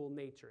cruel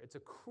nature. It's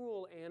a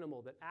cruel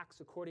animal that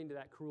acts according to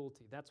that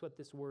cruelty. That's what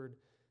this word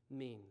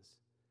means.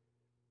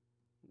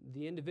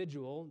 The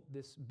individual,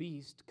 this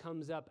beast,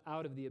 comes up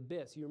out of the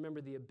abyss. You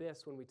remember the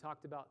abyss when we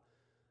talked about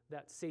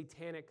that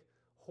satanic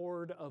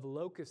horde of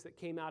locusts that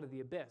came out of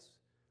the abyss.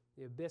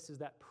 The abyss is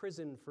that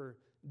prison for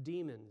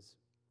demons.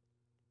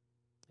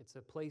 It's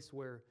a place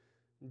where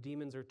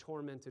demons are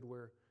tormented,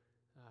 where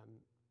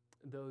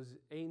those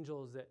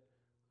angels that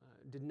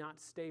did not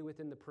stay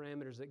within the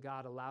parameters that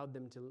God allowed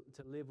them to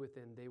live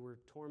within, they were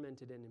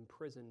tormented and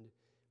imprisoned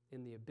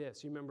in the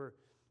abyss. You remember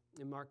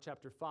in Mark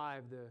chapter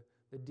 5,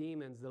 the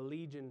demons, the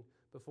legion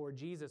before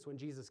Jesus, when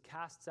Jesus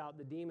casts out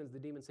the demons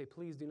say,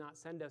 please do not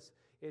send us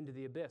into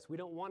the abyss. We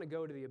don't want to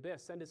go to the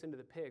abyss. Send us into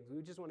the pigs.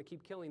 We just want to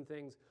keep killing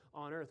things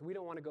on earth. We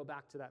don't want to go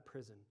back to that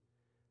prison.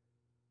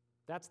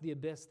 That's the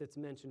abyss that's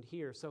mentioned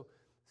here. So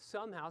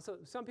some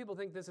people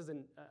think this is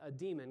a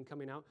demon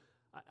coming out.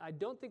 I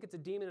don't think it's a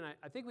demon, and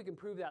I think we can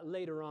prove that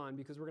later on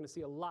because we're going to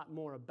see a lot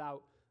more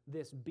about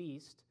this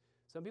beast.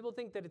 Some people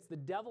think that it's the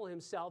devil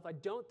himself. I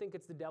don't think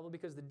it's the devil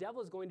because the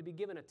devil is going to be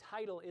given a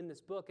title in this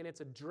book, and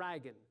it's a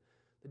dragon.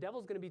 The devil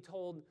is going to be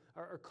told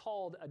or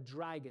called a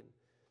dragon.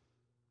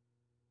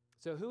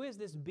 So who is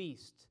this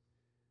beast?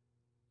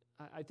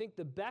 I think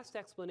the best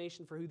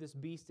explanation for who this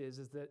beast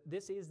is that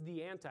this is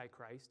the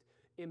Antichrist,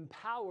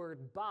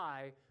 empowered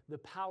by the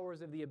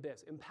powers of the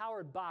abyss,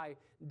 empowered by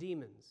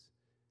demons.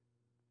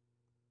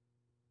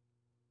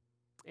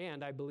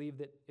 And I believe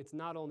that it's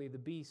not only the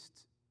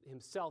beast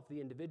himself, the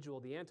individual,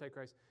 the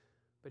Antichrist,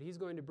 but he's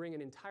going to bring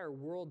an entire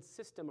world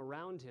system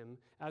around him,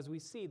 as we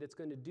see, that's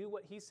going to do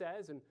what he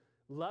says and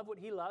love what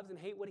he loves and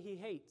hate what he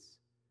hates.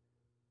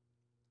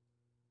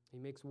 He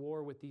makes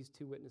war with these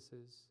two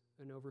witnesses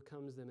and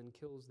overcomes them and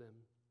kills them.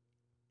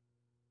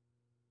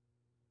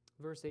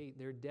 Verse 8,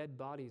 their dead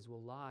bodies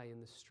will lie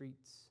in the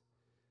streets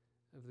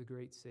of the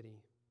great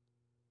city.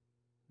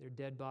 Their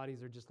dead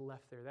bodies are just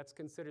left there. That's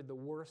considered the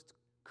worst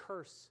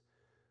curse,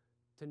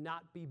 to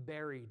not be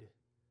buried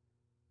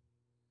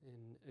in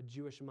a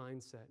Jewish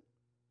mindset.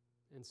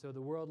 And so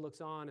the world looks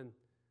on and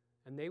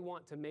they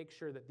want to make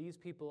sure that these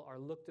people are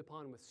looked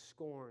upon with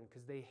scorn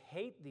because they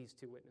hate these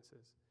two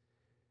witnesses.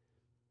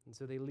 And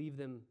so they leave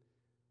them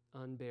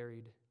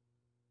unburied.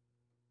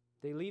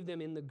 They leave them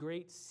in the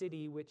great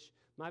city, which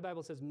my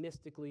Bible says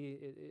mystically,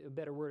 a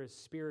better word is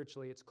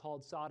spiritually. It's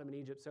called Sodom and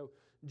Egypt. So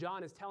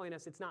John is telling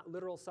us it's not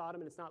literal Sodom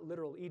and it's not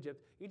literal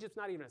Egypt. Egypt's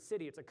not even a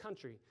city, it's a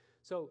country.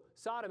 So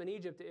Sodom and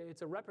Egypt,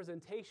 it's a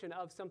representation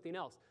of something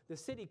else. The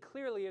city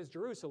clearly is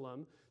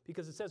Jerusalem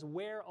because it says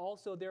where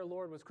also their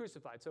Lord was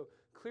crucified. So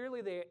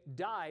clearly they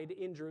died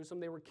in Jerusalem,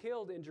 they were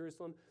killed in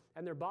Jerusalem,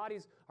 and their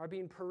bodies are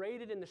being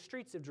paraded in the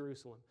streets of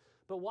Jerusalem.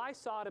 But why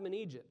Sodom and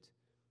Egypt?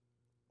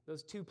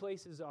 Those two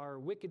places are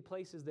wicked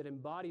places that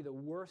embody the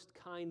worst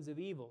kinds of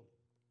evil.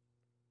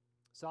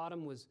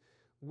 Sodom was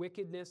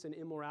wickedness and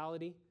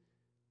immorality.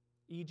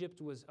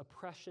 Egypt was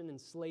oppression and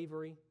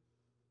slavery.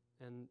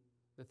 And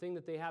the thing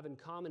that they have in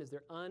common is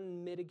their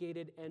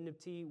unmitigated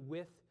enmity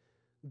with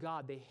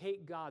God. They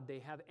hate God. They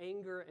have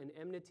anger and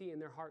enmity in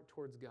their heart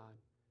towards God.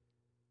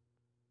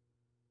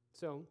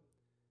 So,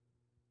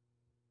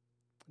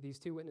 these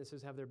two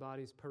witnesses have their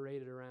bodies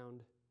paraded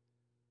around.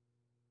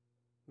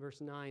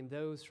 Verse 9,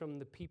 those from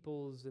the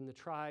peoples and the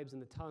tribes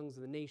and the tongues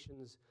of the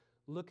nations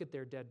look at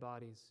their dead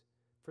bodies.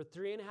 For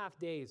 3.5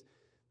 days,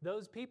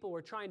 those people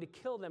were trying to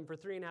kill them for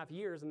 3.5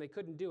 years, and they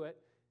couldn't do it.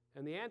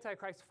 And the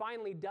Antichrist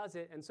finally does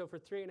it, and so for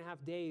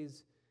 3.5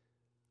 days,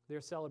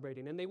 they're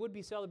celebrating. And they would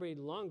be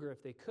celebrating longer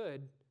if they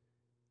could,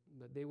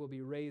 but they will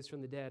be raised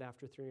from the dead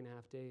after 3.5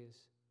 days.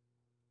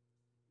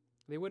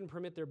 They wouldn't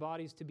permit their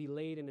bodies to be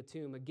laid in a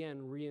tomb,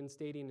 again,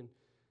 reinstating and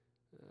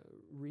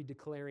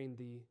redeclaring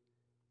the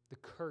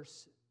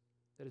curse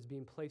that is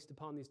being placed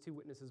upon these two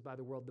witnesses by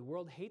the world. The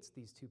world hates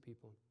these two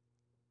people.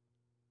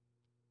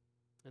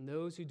 And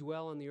those who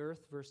dwell on the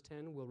earth, verse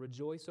 10, will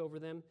rejoice over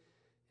them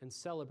and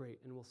celebrate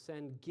and will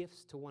send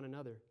gifts to one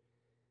another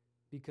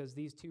because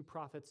these two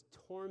prophets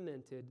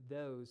tormented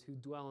those who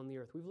dwell on the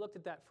earth. We've looked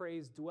at that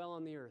phrase, dwell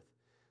on the earth.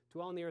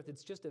 Dwell on the earth,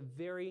 it's just a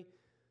very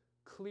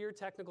clear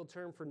technical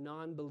term for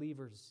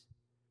non-believers.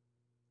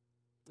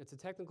 It's a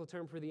technical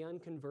term for the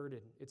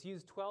unconverted. It's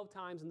used 12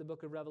 times in the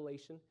book of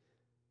Revelation,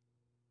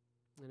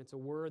 and it's a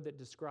word that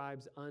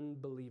describes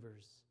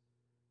unbelievers.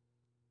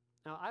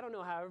 Now, I don't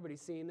know how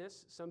everybody's seeing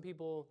this. Some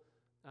people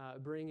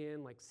bring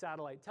in like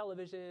satellite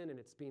television, and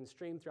it's being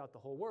streamed throughout the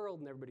whole world,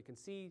 and everybody can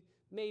see.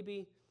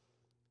 Maybe.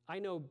 I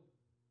know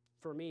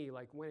for me,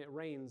 like when it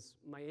rains,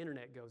 my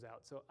internet goes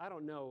out. So I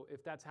don't know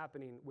if that's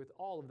happening with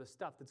all of the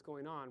stuff that's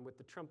going on with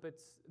the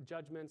trumpets,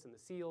 judgments, and the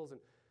seals. And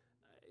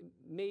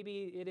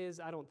maybe it is.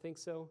 I don't think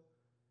so.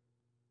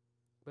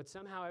 But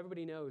somehow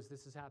everybody knows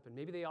this has happened.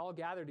 Maybe they all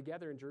gathered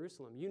together in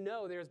Jerusalem. You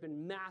know there's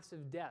been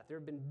massive death. There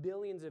have been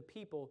billions of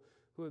people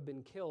who have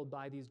been killed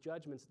by these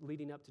judgments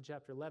leading up to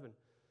chapter 11.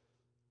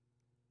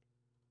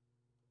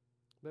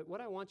 But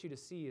what I want you to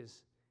see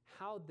is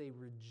how they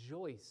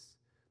rejoice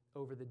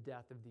over the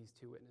death of these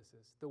two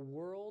witnesses. The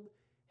world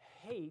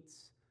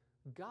hates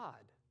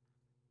God.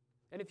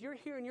 And if you're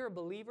here and you're a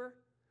believer,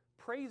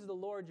 praise the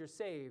Lord, you're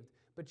saved.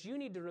 But you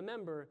need to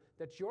remember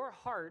that your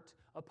heart,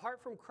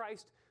 apart from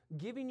Christ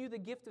giving you the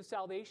gift of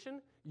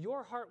salvation,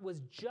 your heart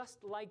was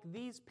just like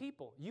these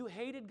people. You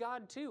hated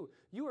God too.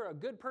 You were a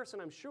good person,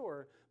 I'm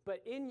sure,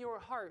 but in your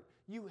heart,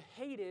 you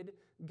hated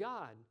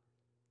God.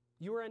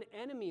 You were an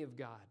enemy of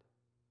God.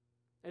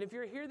 And if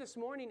you're here this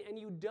morning and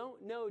you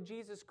don't know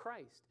Jesus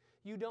Christ,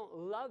 you don't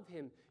love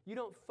Him, you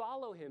don't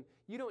follow Him,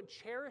 you don't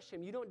cherish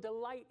Him, you don't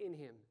delight in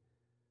Him,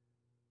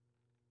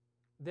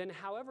 then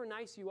however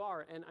nice you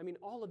are, and I mean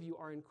all of you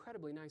are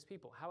incredibly nice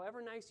people,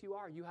 however nice you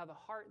are, you have a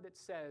heart that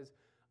says,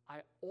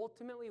 I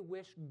ultimately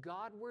wish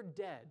God were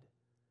dead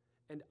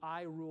and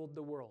I ruled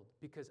the world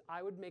because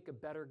I would make a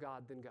better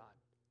God than God.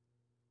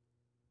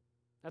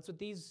 That's what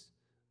these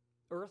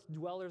earth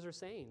dwellers are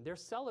saying. They're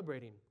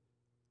celebrating.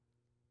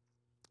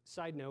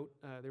 Side note,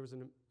 there was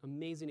an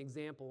amazing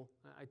example.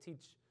 I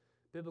teach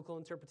biblical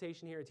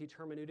interpretation here. I teach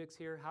hermeneutics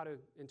here, how to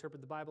interpret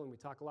the Bible, and we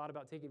talk a lot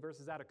about taking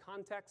verses out of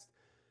context.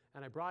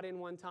 And I brought in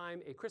one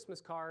time a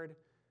Christmas card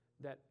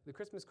that the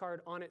Christmas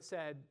card on it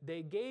said,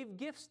 they gave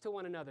gifts to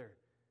one another.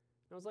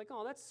 And I was like,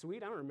 oh, that's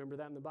sweet. I don't remember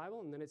that in the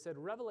Bible. And then it said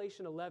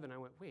Revelation 11. I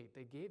went, wait,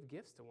 they gave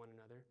gifts to one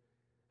another.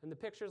 And the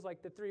picture's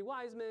like the three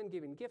wise men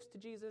giving gifts to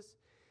Jesus.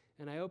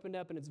 And I opened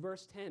up and it's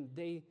verse 10.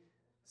 They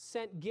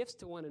sent gifts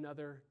to one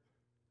another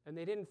and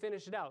they didn't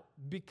finish it out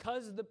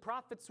because the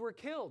prophets were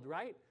killed,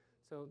 right?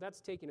 So that's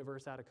taking a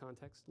verse out of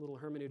context. A little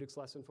hermeneutics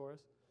lesson for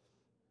us.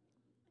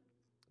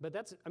 But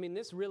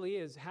this really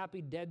is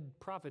Happy Dead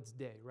Prophets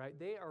Day, right?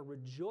 They are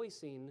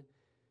rejoicing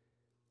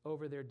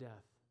over their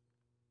death.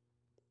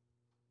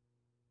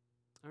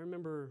 I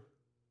remember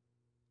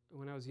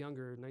when I was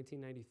younger,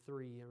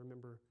 1993, I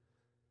remember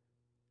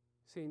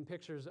seeing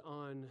pictures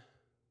on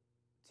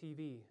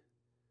TV.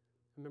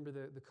 I remember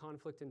the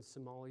conflict in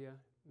Somalia.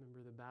 I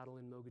remember the battle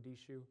in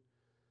Mogadishu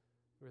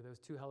where those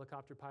two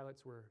helicopter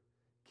pilots were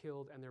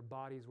killed and their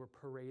bodies were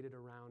paraded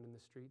around in the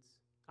streets.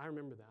 I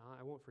remember that.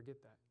 I won't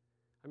forget that.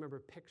 I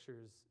remember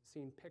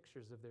seeing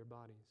pictures of their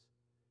bodies.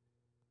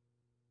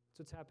 That's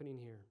what's happening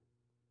here.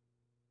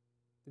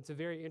 It's a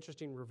very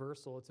interesting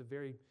reversal. It's a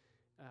very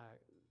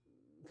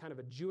kind of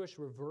a Jewish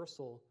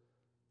reversal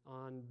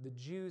on the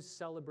Jews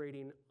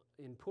celebrating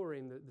in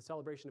Purim, the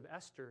celebration of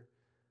Esther,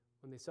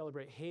 when they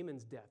celebrate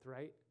Haman's death,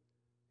 right?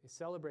 They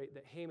celebrate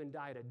that Haman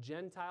died, a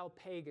Gentile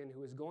pagan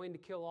who was going to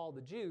kill all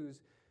the Jews,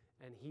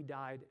 and he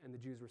died and the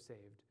Jews were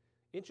saved.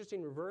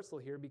 Interesting reversal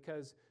here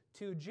because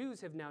 2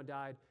 Jews have now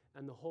died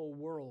and the whole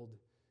world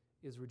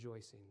is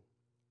rejoicing.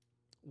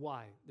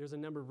 Why? There's a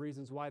number of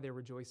reasons why they're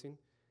rejoicing,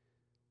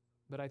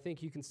 but I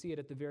think you can see it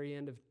at the very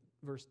end of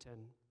verse 10.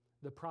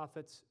 The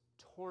prophets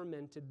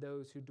tormented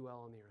those who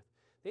dwell on the earth.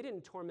 They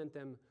didn't torment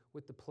them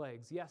with the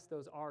plagues. Yes,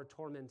 those are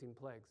tormenting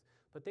plagues,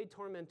 but they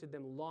tormented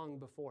them long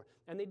before,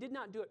 and they did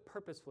not do it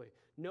purposefully.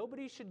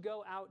 Nobody should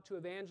go out to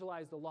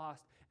evangelize the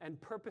lost and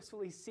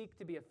purposefully seek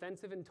to be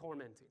offensive and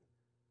tormenting.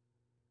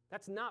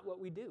 That's not what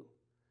we do.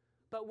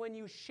 But when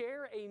you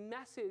share a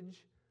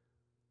message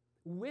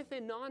with a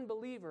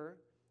non-believer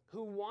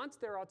who wants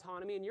their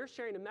autonomy, and you're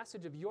sharing a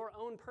message of your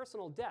own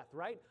personal death,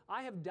 right?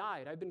 I have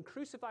died. I've been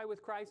crucified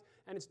with Christ,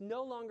 and it's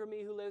no longer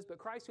me who lives, but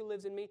Christ who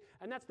lives in me,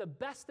 and that's the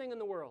best thing in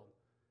the world.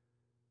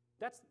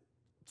 That's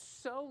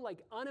so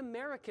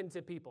un-American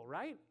to people,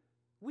 right?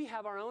 We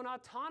have our own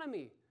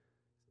autonomy.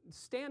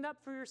 Stand up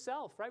for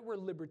yourself, right? We're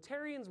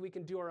libertarians. We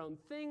can do our own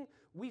thing.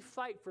 We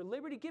fight for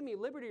liberty. Give me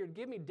liberty or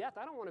give me death.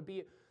 I don't want to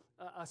be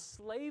a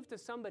slave to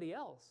somebody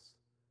else.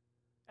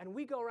 And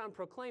we go around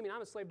proclaiming,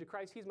 I'm a slave to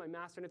Christ. He's my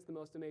master, and it's the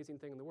most amazing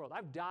thing in the world.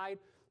 I've died.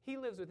 He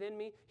lives within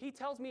me. He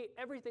tells me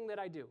everything that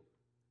I do.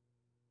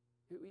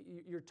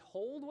 You're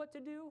told what to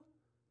do?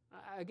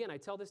 Again, I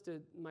tell this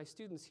to my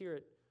students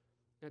here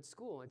at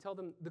school. I tell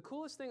them the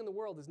coolest thing in the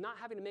world is not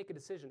having to make a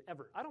decision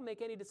ever. I don't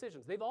make any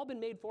decisions. They've all been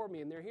made for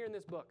me, and they're here in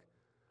this book.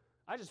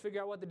 I just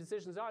figure out what the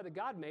decisions are that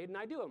God made, and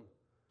I do them.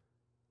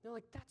 They're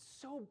like, that's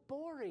so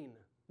boring.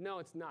 No,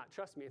 it's not.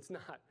 Trust me, it's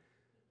not.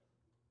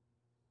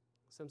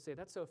 Some say,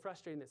 that's so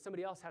frustrating that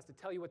somebody else has to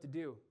tell you what to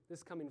do. This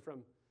is coming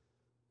from,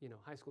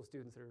 high school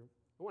students that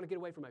I want to get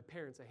away from my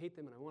parents. I hate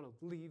them, and I want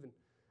to leave. And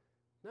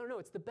no,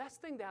 it's the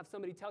best thing to have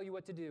somebody tell you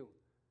what to do.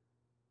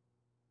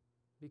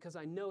 Because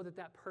I know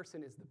that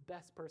person is the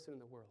best person in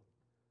the world.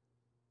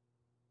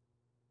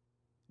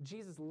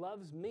 Jesus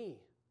loves me.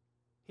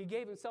 He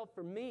gave himself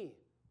for me.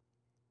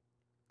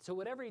 So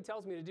whatever he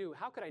tells me to do,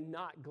 how could I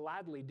not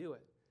gladly do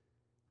it?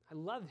 I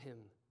love him.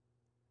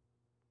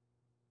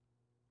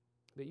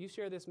 But you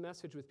share this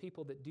message with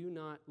people that do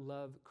not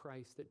love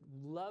Christ, that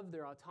love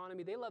their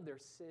autonomy, they love their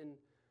sin.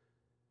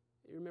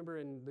 You remember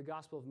in the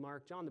Gospel of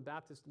Mark, John the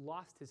Baptist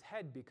lost his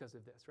head because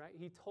of this, right?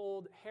 He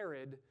told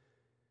Herod,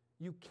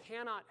 you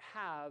cannot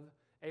have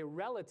a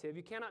relative,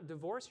 you cannot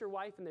divorce your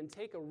wife and then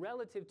take a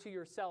relative to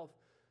yourself.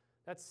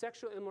 That's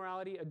sexual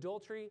immorality,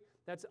 adultery,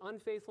 that's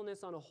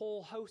unfaithfulness on a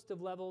whole host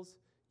of levels.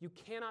 You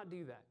cannot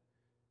do that.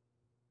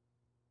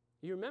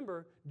 You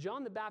remember,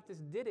 John the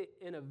Baptist did it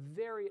in a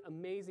very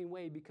amazing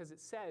way because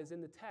it says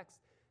in the text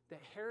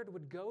that Herod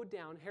would go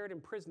down, Herod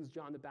imprisons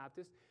John the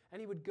Baptist, and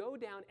he would go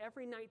down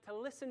every night to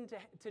listen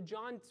to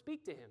John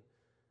speak to him.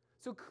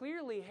 So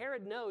clearly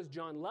Herod knows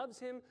John loves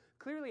him.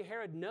 Clearly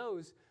Herod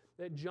knows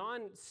that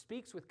John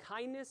speaks with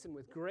kindness and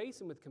with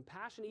grace and with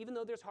compassion, even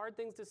though there's hard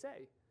things to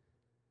say.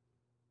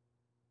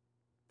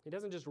 He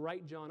doesn't just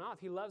write John off.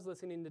 He loves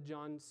listening to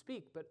John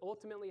speak, but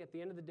ultimately at the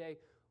end of the day,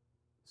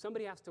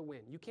 somebody has to win.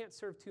 You can't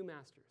serve two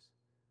masters.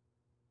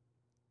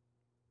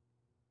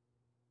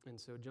 And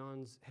so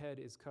John's head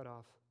is cut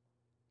off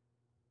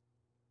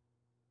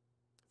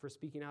for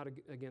speaking out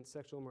against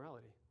sexual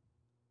immorality.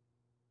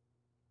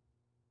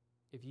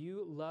 If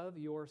you love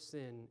your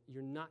sin,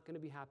 you're not going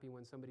to be happy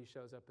when somebody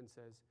shows up and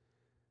says,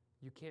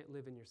 you can't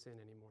live in your sin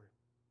anymore.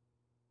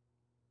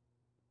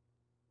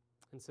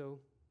 And so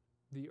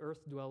the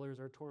earth dwellers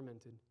are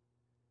tormented.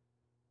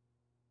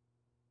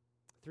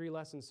 3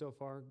 lessons so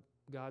far.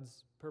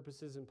 God's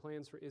purposes and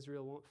plans for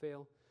Israel won't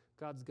fail.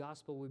 God's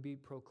gospel will be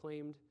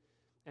proclaimed,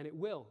 and it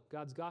will.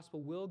 God's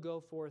gospel will go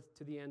forth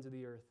to the ends of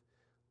the earth.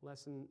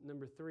 Lesson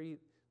number 3,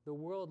 the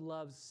world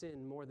loves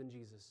sin more than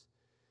Jesus.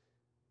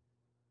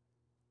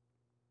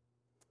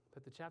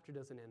 But the chapter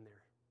doesn't end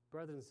there.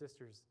 Brothers and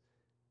sisters,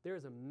 there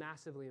is a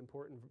massively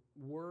important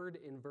word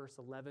in verse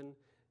 11,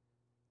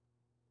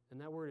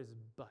 and that word is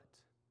but.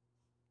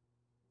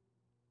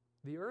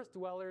 The earth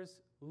dwellers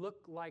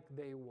look like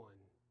they won.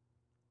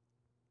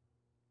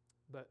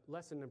 But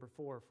lesson number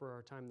 4 for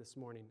our time this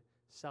morning,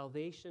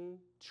 salvation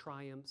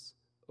triumphs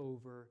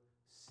over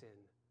sin.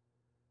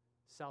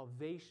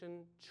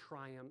 Salvation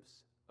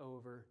triumphs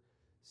over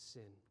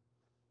sin.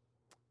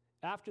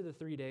 After the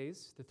 3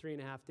 days, the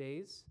 3.5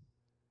 days,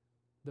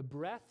 the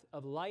breath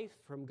of life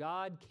from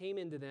God came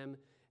into them,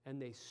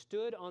 and they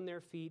stood on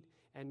their feet,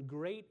 and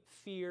great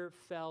fear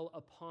fell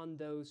upon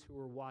those who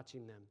were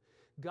watching them.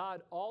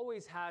 God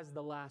always has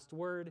the last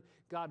word.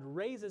 God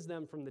raises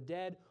them from the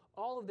dead.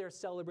 All of their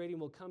celebrating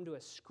will come to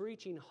a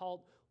screeching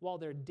halt while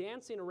they're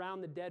dancing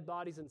around the dead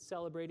bodies and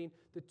celebrating.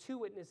 The 2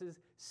 witnesses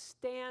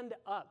stand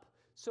up.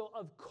 So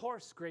of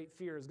course great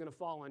fear is going to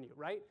fall on you,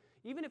 right?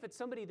 Even if it's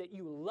somebody that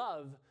you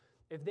love,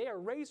 if they are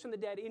raised from the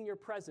dead in your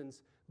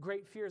presence,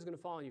 great fear is going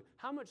to fall on you.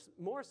 How much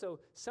more so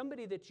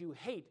somebody that you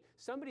hate,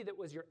 somebody that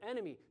was your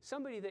enemy,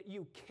 somebody that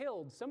you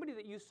killed, somebody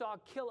that you saw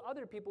kill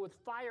other people with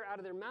fire out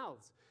of their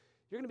mouths.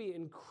 You're going to be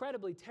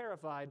incredibly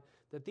terrified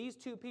that these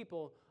 2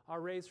 people are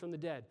raised from the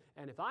dead.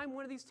 And if I'm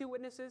one of these 2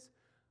 witnesses,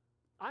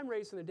 I'm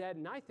raised from the dead,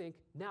 and I think,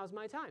 now's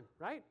my time,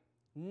 right?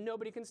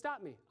 Nobody can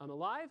stop me. I'm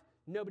alive.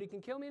 Nobody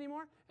can kill me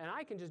anymore, and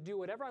I can just do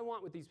whatever I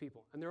want with these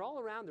people. And they're all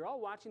around. They're all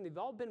watching. They've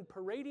all been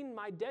parading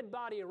my dead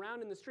body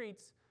around in the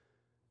streets,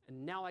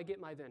 and now I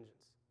get my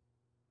vengeance.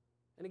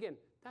 And again,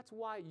 that's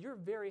why you're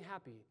very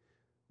happy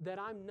that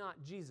I'm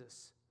not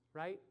Jesus,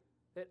 right?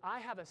 That I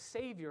have a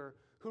Savior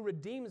who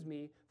redeems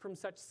me from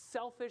such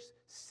selfish,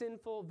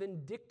 sinful,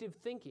 vindictive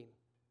thinking.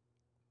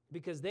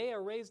 Because they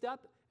are raised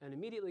up, and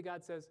immediately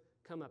God says,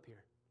 come up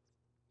here.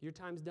 Your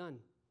time's done.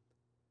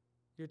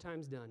 Your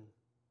time's done.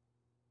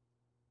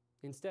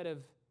 Instead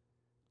of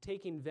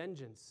taking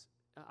vengeance,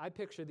 I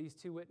picture these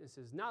 2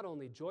 witnesses not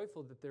only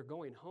joyful that they're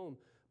going home,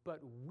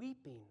 but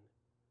weeping.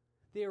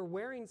 They are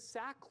wearing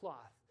sackcloth.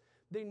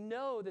 They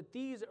know that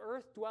these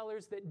earth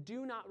dwellers that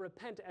do not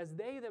repent, as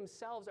they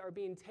themselves are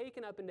being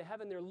taken up into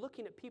heaven, they're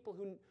looking at people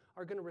who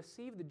are going to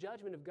receive the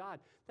judgment of God.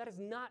 That is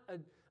not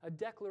a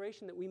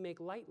declaration that we make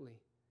lightly.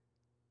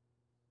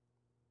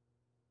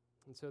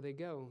 And so they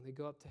go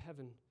up to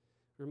heaven.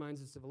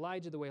 Reminds us of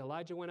Elijah, the way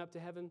Elijah went up to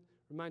heaven.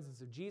 Reminds us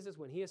of Jesus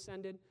when he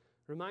ascended.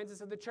 Reminds us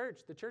of the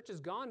church. The church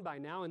is gone by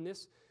now in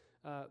this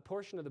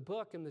portion of the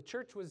book, and the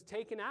church was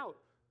taken out,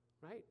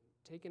 right?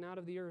 Taken out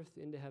of the earth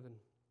into heaven.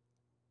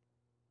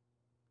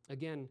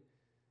 Again,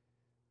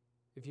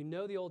 if you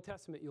know the Old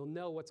Testament, you'll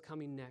know what's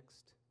coming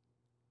next.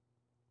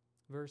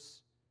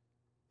 Verse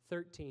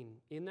 13,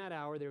 in that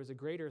hour there was a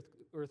great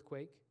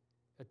earthquake.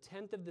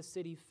 1/10 of the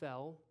city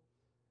fell,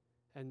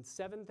 and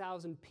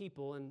 7,000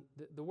 people, and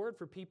the word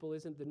for people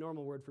isn't the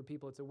normal word for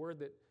people. It's a word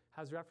that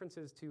has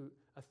references to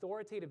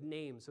authoritative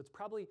names. So it's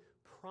probably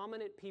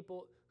prominent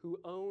people who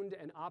owned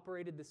and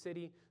operated the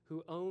city,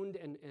 who owned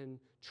and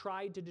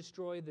tried to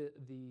destroy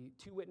the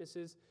 2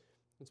 witnesses.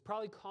 It's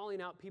probably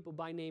calling out people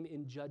by name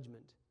in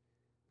judgment.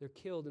 They're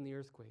killed in the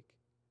earthquake.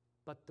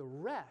 But the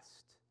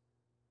rest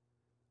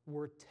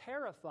were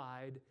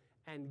terrified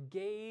and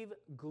gave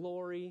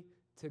glory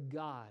to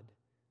God,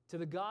 to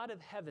the God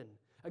of heaven.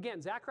 Again,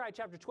 Zechariah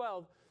chapter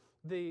 12,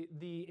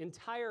 the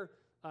entire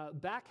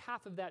back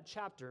half of that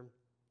chapter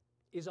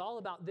is all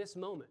about this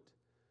moment.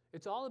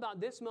 It's all about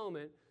this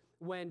moment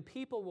when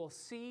people will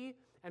see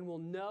and will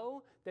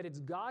know that it's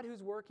God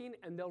who's working,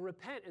 and they'll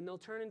repent and they'll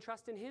turn and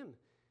trust in Him.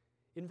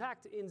 In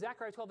fact, in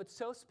Zechariah 12, it's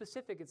so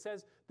specific. It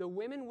says the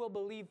women will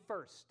believe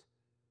first,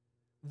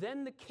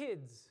 then the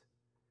kids,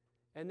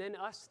 and then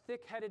us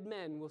thick-headed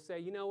men will say,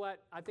 you know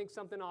what, I think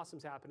something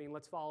awesome's happening.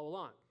 Let's follow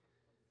along.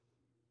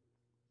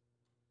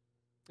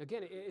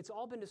 Again, it's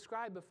all been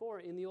described before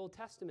in the Old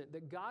Testament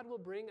that God will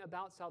bring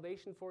about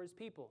salvation for His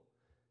people,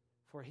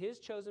 for His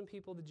chosen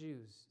people, the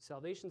Jews.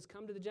 Salvation's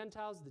come to the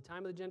Gentiles. The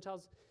time of the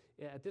Gentiles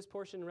at this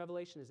portion in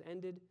Revelation has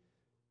ended.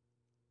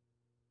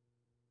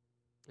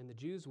 And the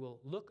Jews will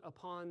look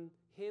upon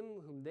Him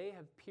whom they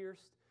have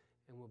pierced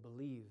and will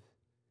believe.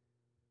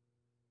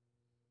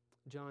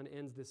 John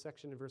ends this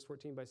section in verse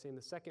 14 by saying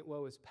the second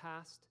woe is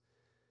past.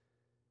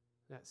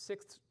 That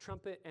sixth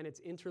trumpet and its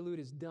interlude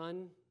is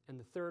done. And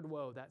the third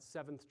woe, that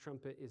seventh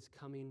trumpet, is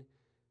coming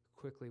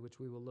quickly, which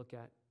we will look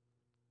at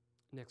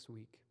next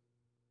week.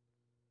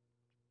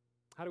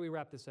 How do we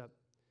wrap this up?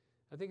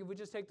 I think if we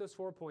just take those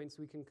 4 points,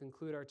 we can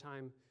conclude our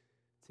time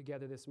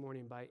together this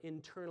morning by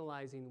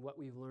internalizing what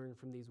we've learned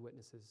from these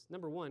witnesses.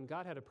 Number one,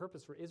 God had a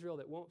purpose for Israel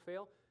that won't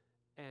fail,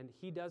 and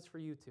He does for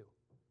you too.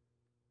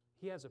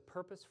 He has a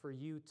purpose for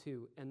you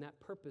too, and that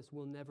purpose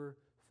will never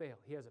fail.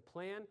 He has a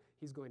plan.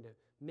 He's going to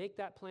make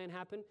that plan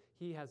happen.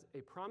 He has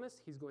a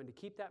promise. He's going to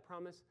keep that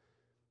promise,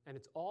 and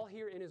it's all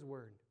here in His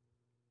Word.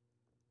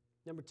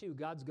 Number two,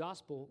 God's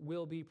gospel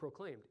will be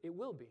proclaimed. It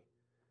will be.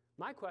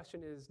 My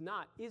question is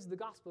not, is the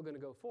gospel going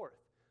to go forth?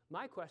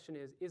 My question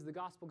is the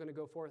gospel going to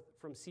go forth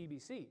from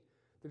CBC?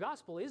 The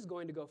gospel is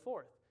going to go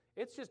forth.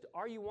 It's just,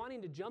 are you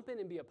wanting to jump in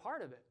and be a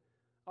part of it?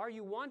 Are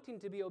you wanting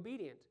to be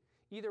obedient?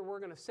 Either we're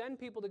going to send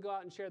people to go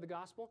out and share the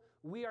gospel,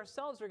 we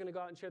ourselves are going to go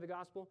out and share the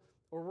gospel,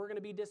 or we're going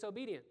to be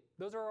disobedient.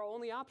 Those are our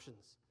only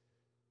options.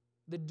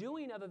 The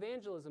doing of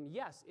evangelism,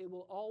 yes, it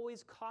will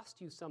always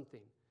cost you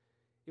something.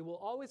 It will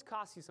always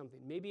cost you something.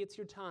 Maybe it's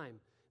your time.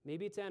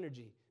 Maybe it's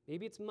energy.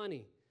 Maybe it's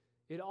money.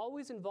 It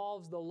always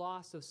involves the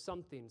loss of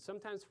something.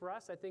 Sometimes for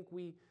us, I think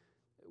we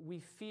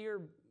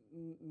fear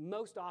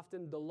most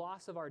often the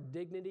loss of our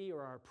dignity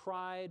or our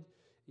pride,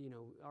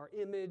 our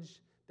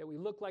image, that we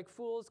look like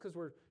fools because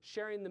we're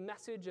sharing the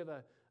message of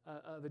a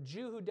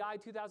Jew who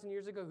died 2,000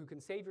 years ago who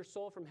can save your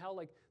soul from hell.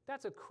 Like,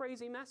 that's a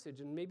crazy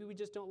message, and maybe we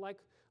just don't like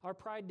our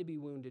pride to be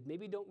wounded.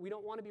 Maybe we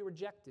don't want to be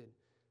rejected.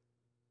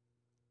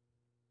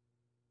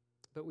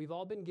 But we've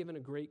all been given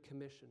a great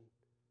commission.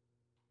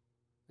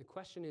 The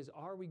question is,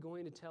 are we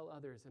going to tell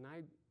others? And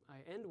I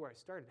end where I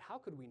started. How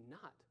could we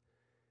not?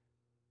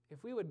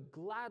 If we would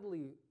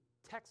gladly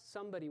text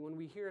somebody when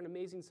we hear an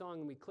amazing song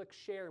and we click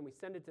share and we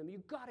send it to them,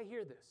 you've got to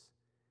hear this.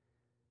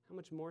 How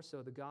much more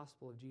so the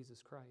gospel of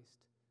Jesus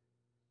Christ?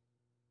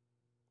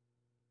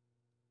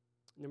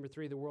 Number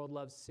three, the world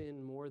loves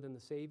sin more than the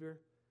Savior.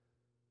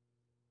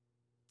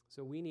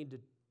 So we need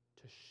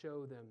to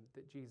show them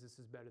that Jesus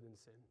is better than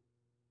sin.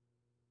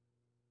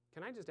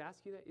 Can I just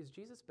ask you that? Is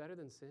Jesus better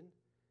than sin?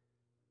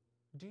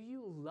 Do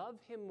you love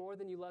Him more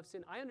than you love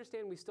sin? I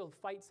understand we still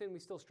fight sin, we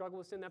still struggle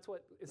with sin. That's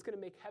what is going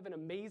to make heaven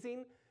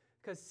amazing,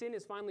 because sin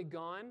is finally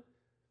gone.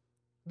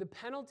 The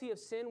penalty of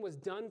sin was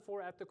done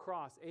for at the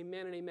cross.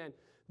 Amen and amen.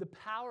 The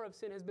power of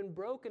sin has been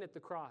broken at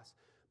the cross,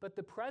 but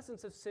the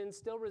presence of sin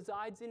still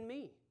resides in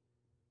me.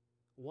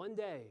 One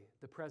day,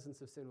 the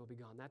presence of sin will be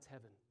gone. That's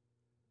heaven.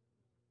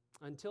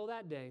 Until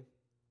that day,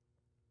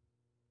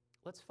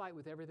 let's fight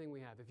with everything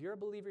we have. If you're a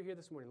believer here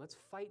this morning, let's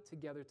fight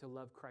together to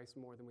love Christ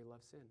more than we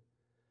love sin.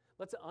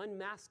 Let's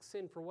unmask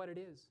sin for what it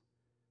is.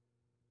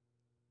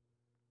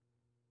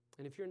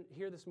 And if you're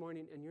here this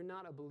morning and you're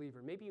not a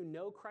believer, maybe you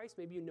know Christ,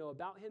 maybe you know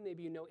about Him,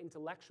 maybe you know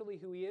intellectually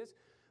who He is,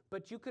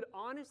 but you could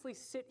honestly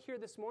sit here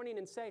this morning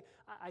and say,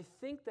 I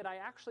think that I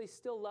actually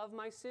still love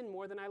my sin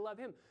more than I love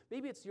Him.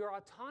 Maybe it's your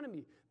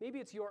autonomy. Maybe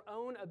it's your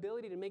own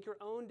ability to make your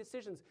own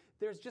decisions.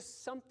 There's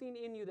just something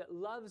in you that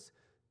loves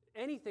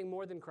anything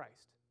more than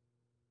Christ.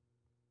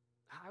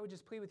 I would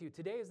just plead with you,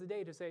 today is the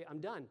day to say,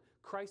 I'm done.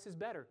 Christ is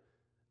better.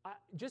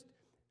 Just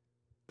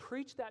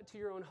preach that to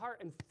your own heart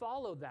and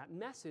follow that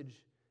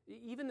message.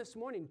 Even this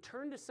morning,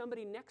 turn to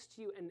somebody next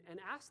to you and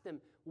ask them,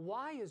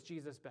 why is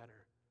Jesus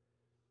better?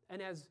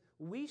 And as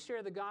we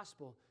share the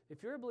gospel,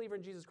 if you're a believer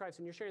in Jesus Christ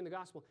and you're sharing the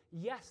gospel,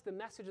 yes, the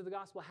message of the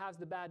gospel has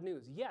the bad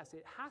news. Yes,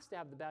 it has to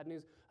have the bad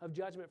news of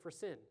judgment for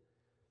sin.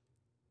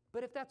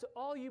 But if that's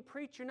all you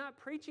preach, you're not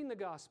preaching the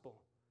gospel.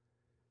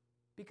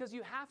 Because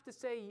you have to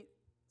say,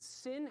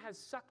 sin has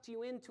sucked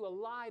you into a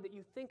lie that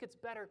you think it's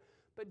better,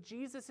 but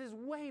Jesus is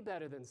way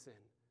better than sin.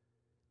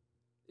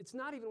 It's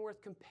not even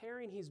worth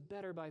comparing. He's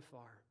better by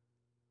far.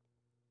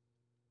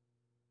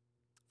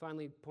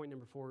 Finally, point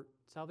number 4,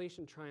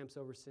 salvation triumphs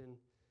over sin.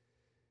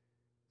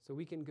 So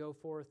we can go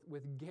forth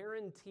with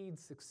guaranteed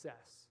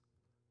success,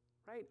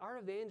 right? Our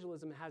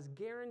evangelism has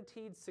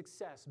guaranteed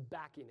success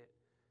backing it.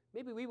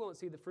 Maybe we won't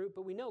see the fruit,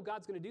 but we know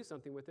God's going to do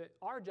something with it.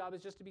 Our job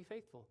is just to be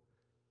faithful.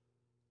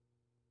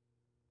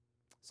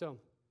 So,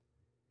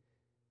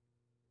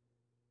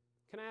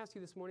 can I ask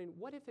you this morning,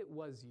 what if it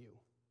was you?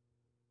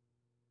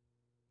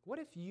 What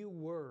if you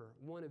were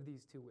one of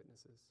these two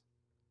witnesses?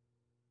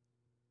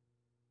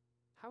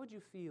 How would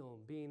you feel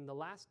being the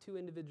last two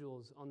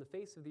individuals on the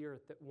face of the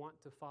earth that want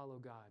to follow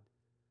God?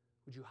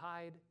 Would you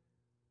hide?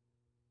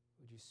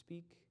 Would you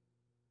speak?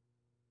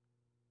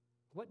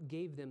 What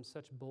gave them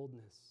such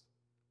boldness?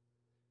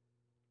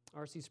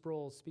 R.C.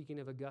 Sproul,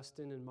 speaking of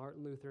Augustine and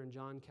Martin Luther and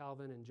John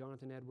Calvin and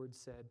Jonathan Edwards,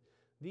 said,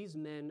 "These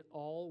men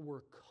all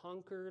were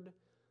conquered,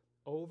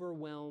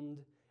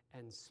 overwhelmed,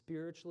 and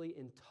spiritually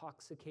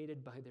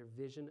intoxicated by their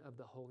vision of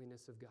the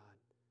holiness of God."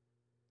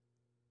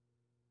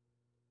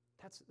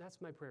 That's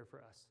my prayer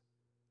for us,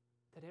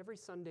 that every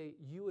Sunday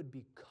you would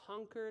be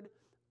conquered,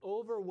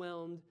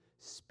 overwhelmed,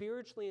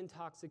 spiritually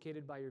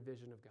intoxicated by your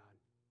vision of God.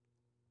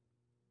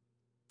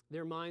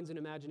 Their minds and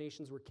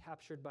imaginations were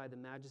captured by the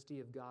majesty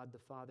of God the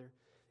Father.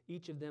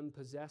 Each of them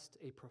possessed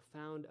a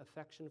profound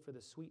affection for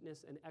the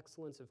sweetness and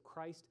excellence of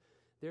Christ.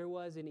 There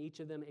was in each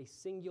of them a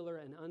singular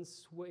and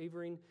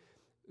unswavering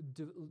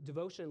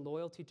devotion and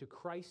loyalty to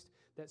Christ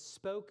that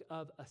spoke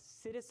of a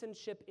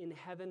citizenship in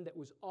heaven that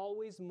was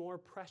always more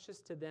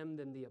precious to them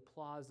than the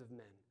applause of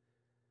men.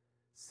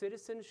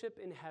 Citizenship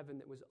in heaven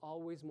that was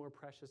always more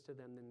precious to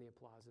them than the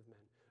applause of men.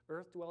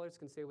 Earth dwellers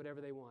can say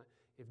whatever they want.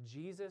 If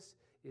Jesus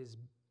is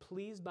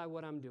pleased by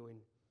what I'm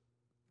doing,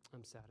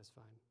 I'm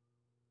satisfied.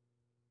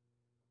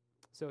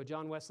 So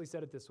John Wesley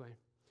said it this way: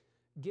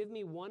 "Give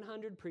me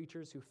 100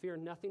 preachers who fear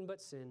nothing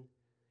but sin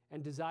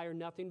and desire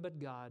nothing but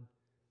God,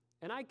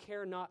 and I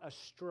care not a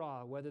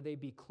straw whether they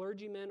be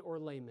clergymen or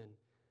laymen.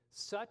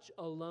 Such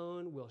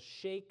alone will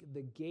shake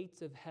the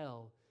gates of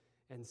hell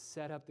and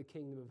set up the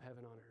kingdom of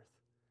heaven on earth."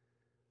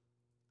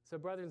 So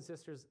brothers and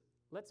sisters,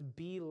 let's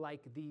be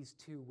like these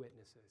two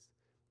witnesses.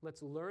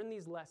 Let's learn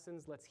these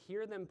lessons. Let's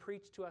hear them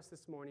preached to us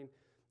this morning,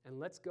 and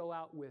let's go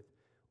out with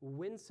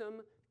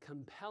winsome,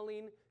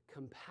 compelling,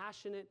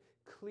 compassionate,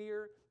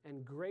 clear,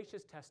 and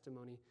gracious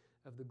testimony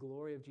of the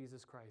glory of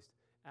Jesus Christ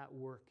at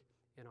work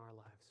in our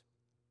lives.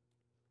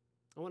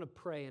 I want to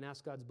pray and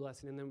ask God's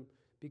blessing, and then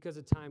because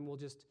of time, we'll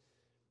just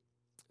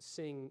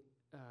sing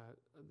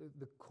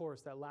the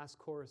chorus, that last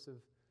chorus of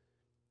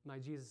 "My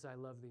Jesus, I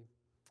Love Thee."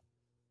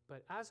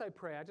 But as I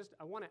pray,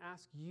 I want to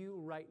ask you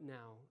right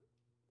now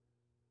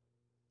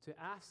to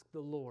ask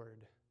the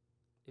Lord,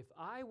 if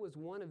I was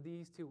one of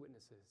these two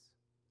witnesses,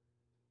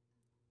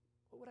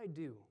 what would I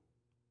do?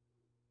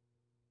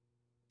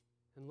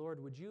 And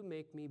Lord, would you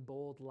make me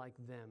bold like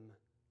them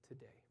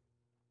today?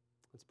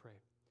 Let's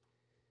pray.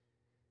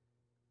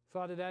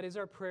 Father, that is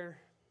our prayer.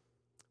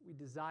 We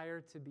desire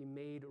to be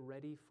made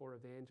ready for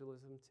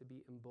evangelism, to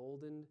be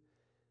emboldened,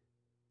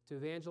 to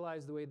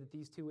evangelize the way that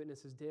these two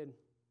witnesses did,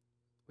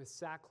 with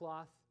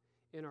sackcloth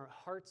in our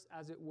hearts,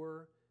 as it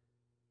were,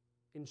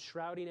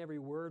 enshrouding every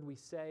word we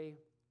say,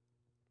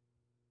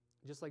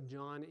 just like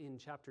John in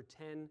chapter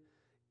 10,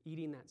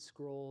 eating that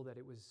scroll, that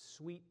it was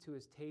sweet to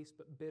his taste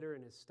but bitter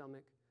in his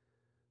stomach.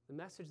 The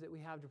message that we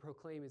have to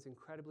proclaim is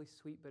incredibly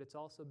sweet, but it's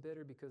also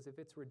bitter because if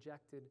it's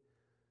rejected,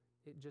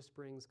 it just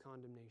brings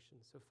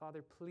condemnation. So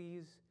Father,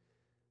 please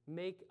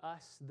make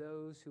us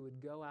those who would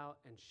go out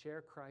and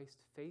share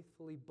Christ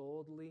faithfully,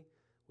 boldly,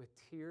 with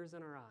tears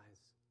in our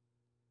eyes.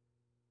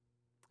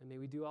 And may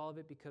we do all of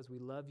it because we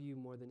love you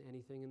more than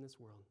anything in this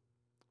world.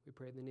 We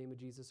pray in the name of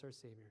Jesus, our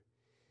Savior.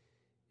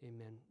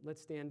 Amen.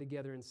 Let's stand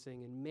together and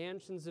sing. In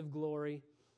mansions of glory,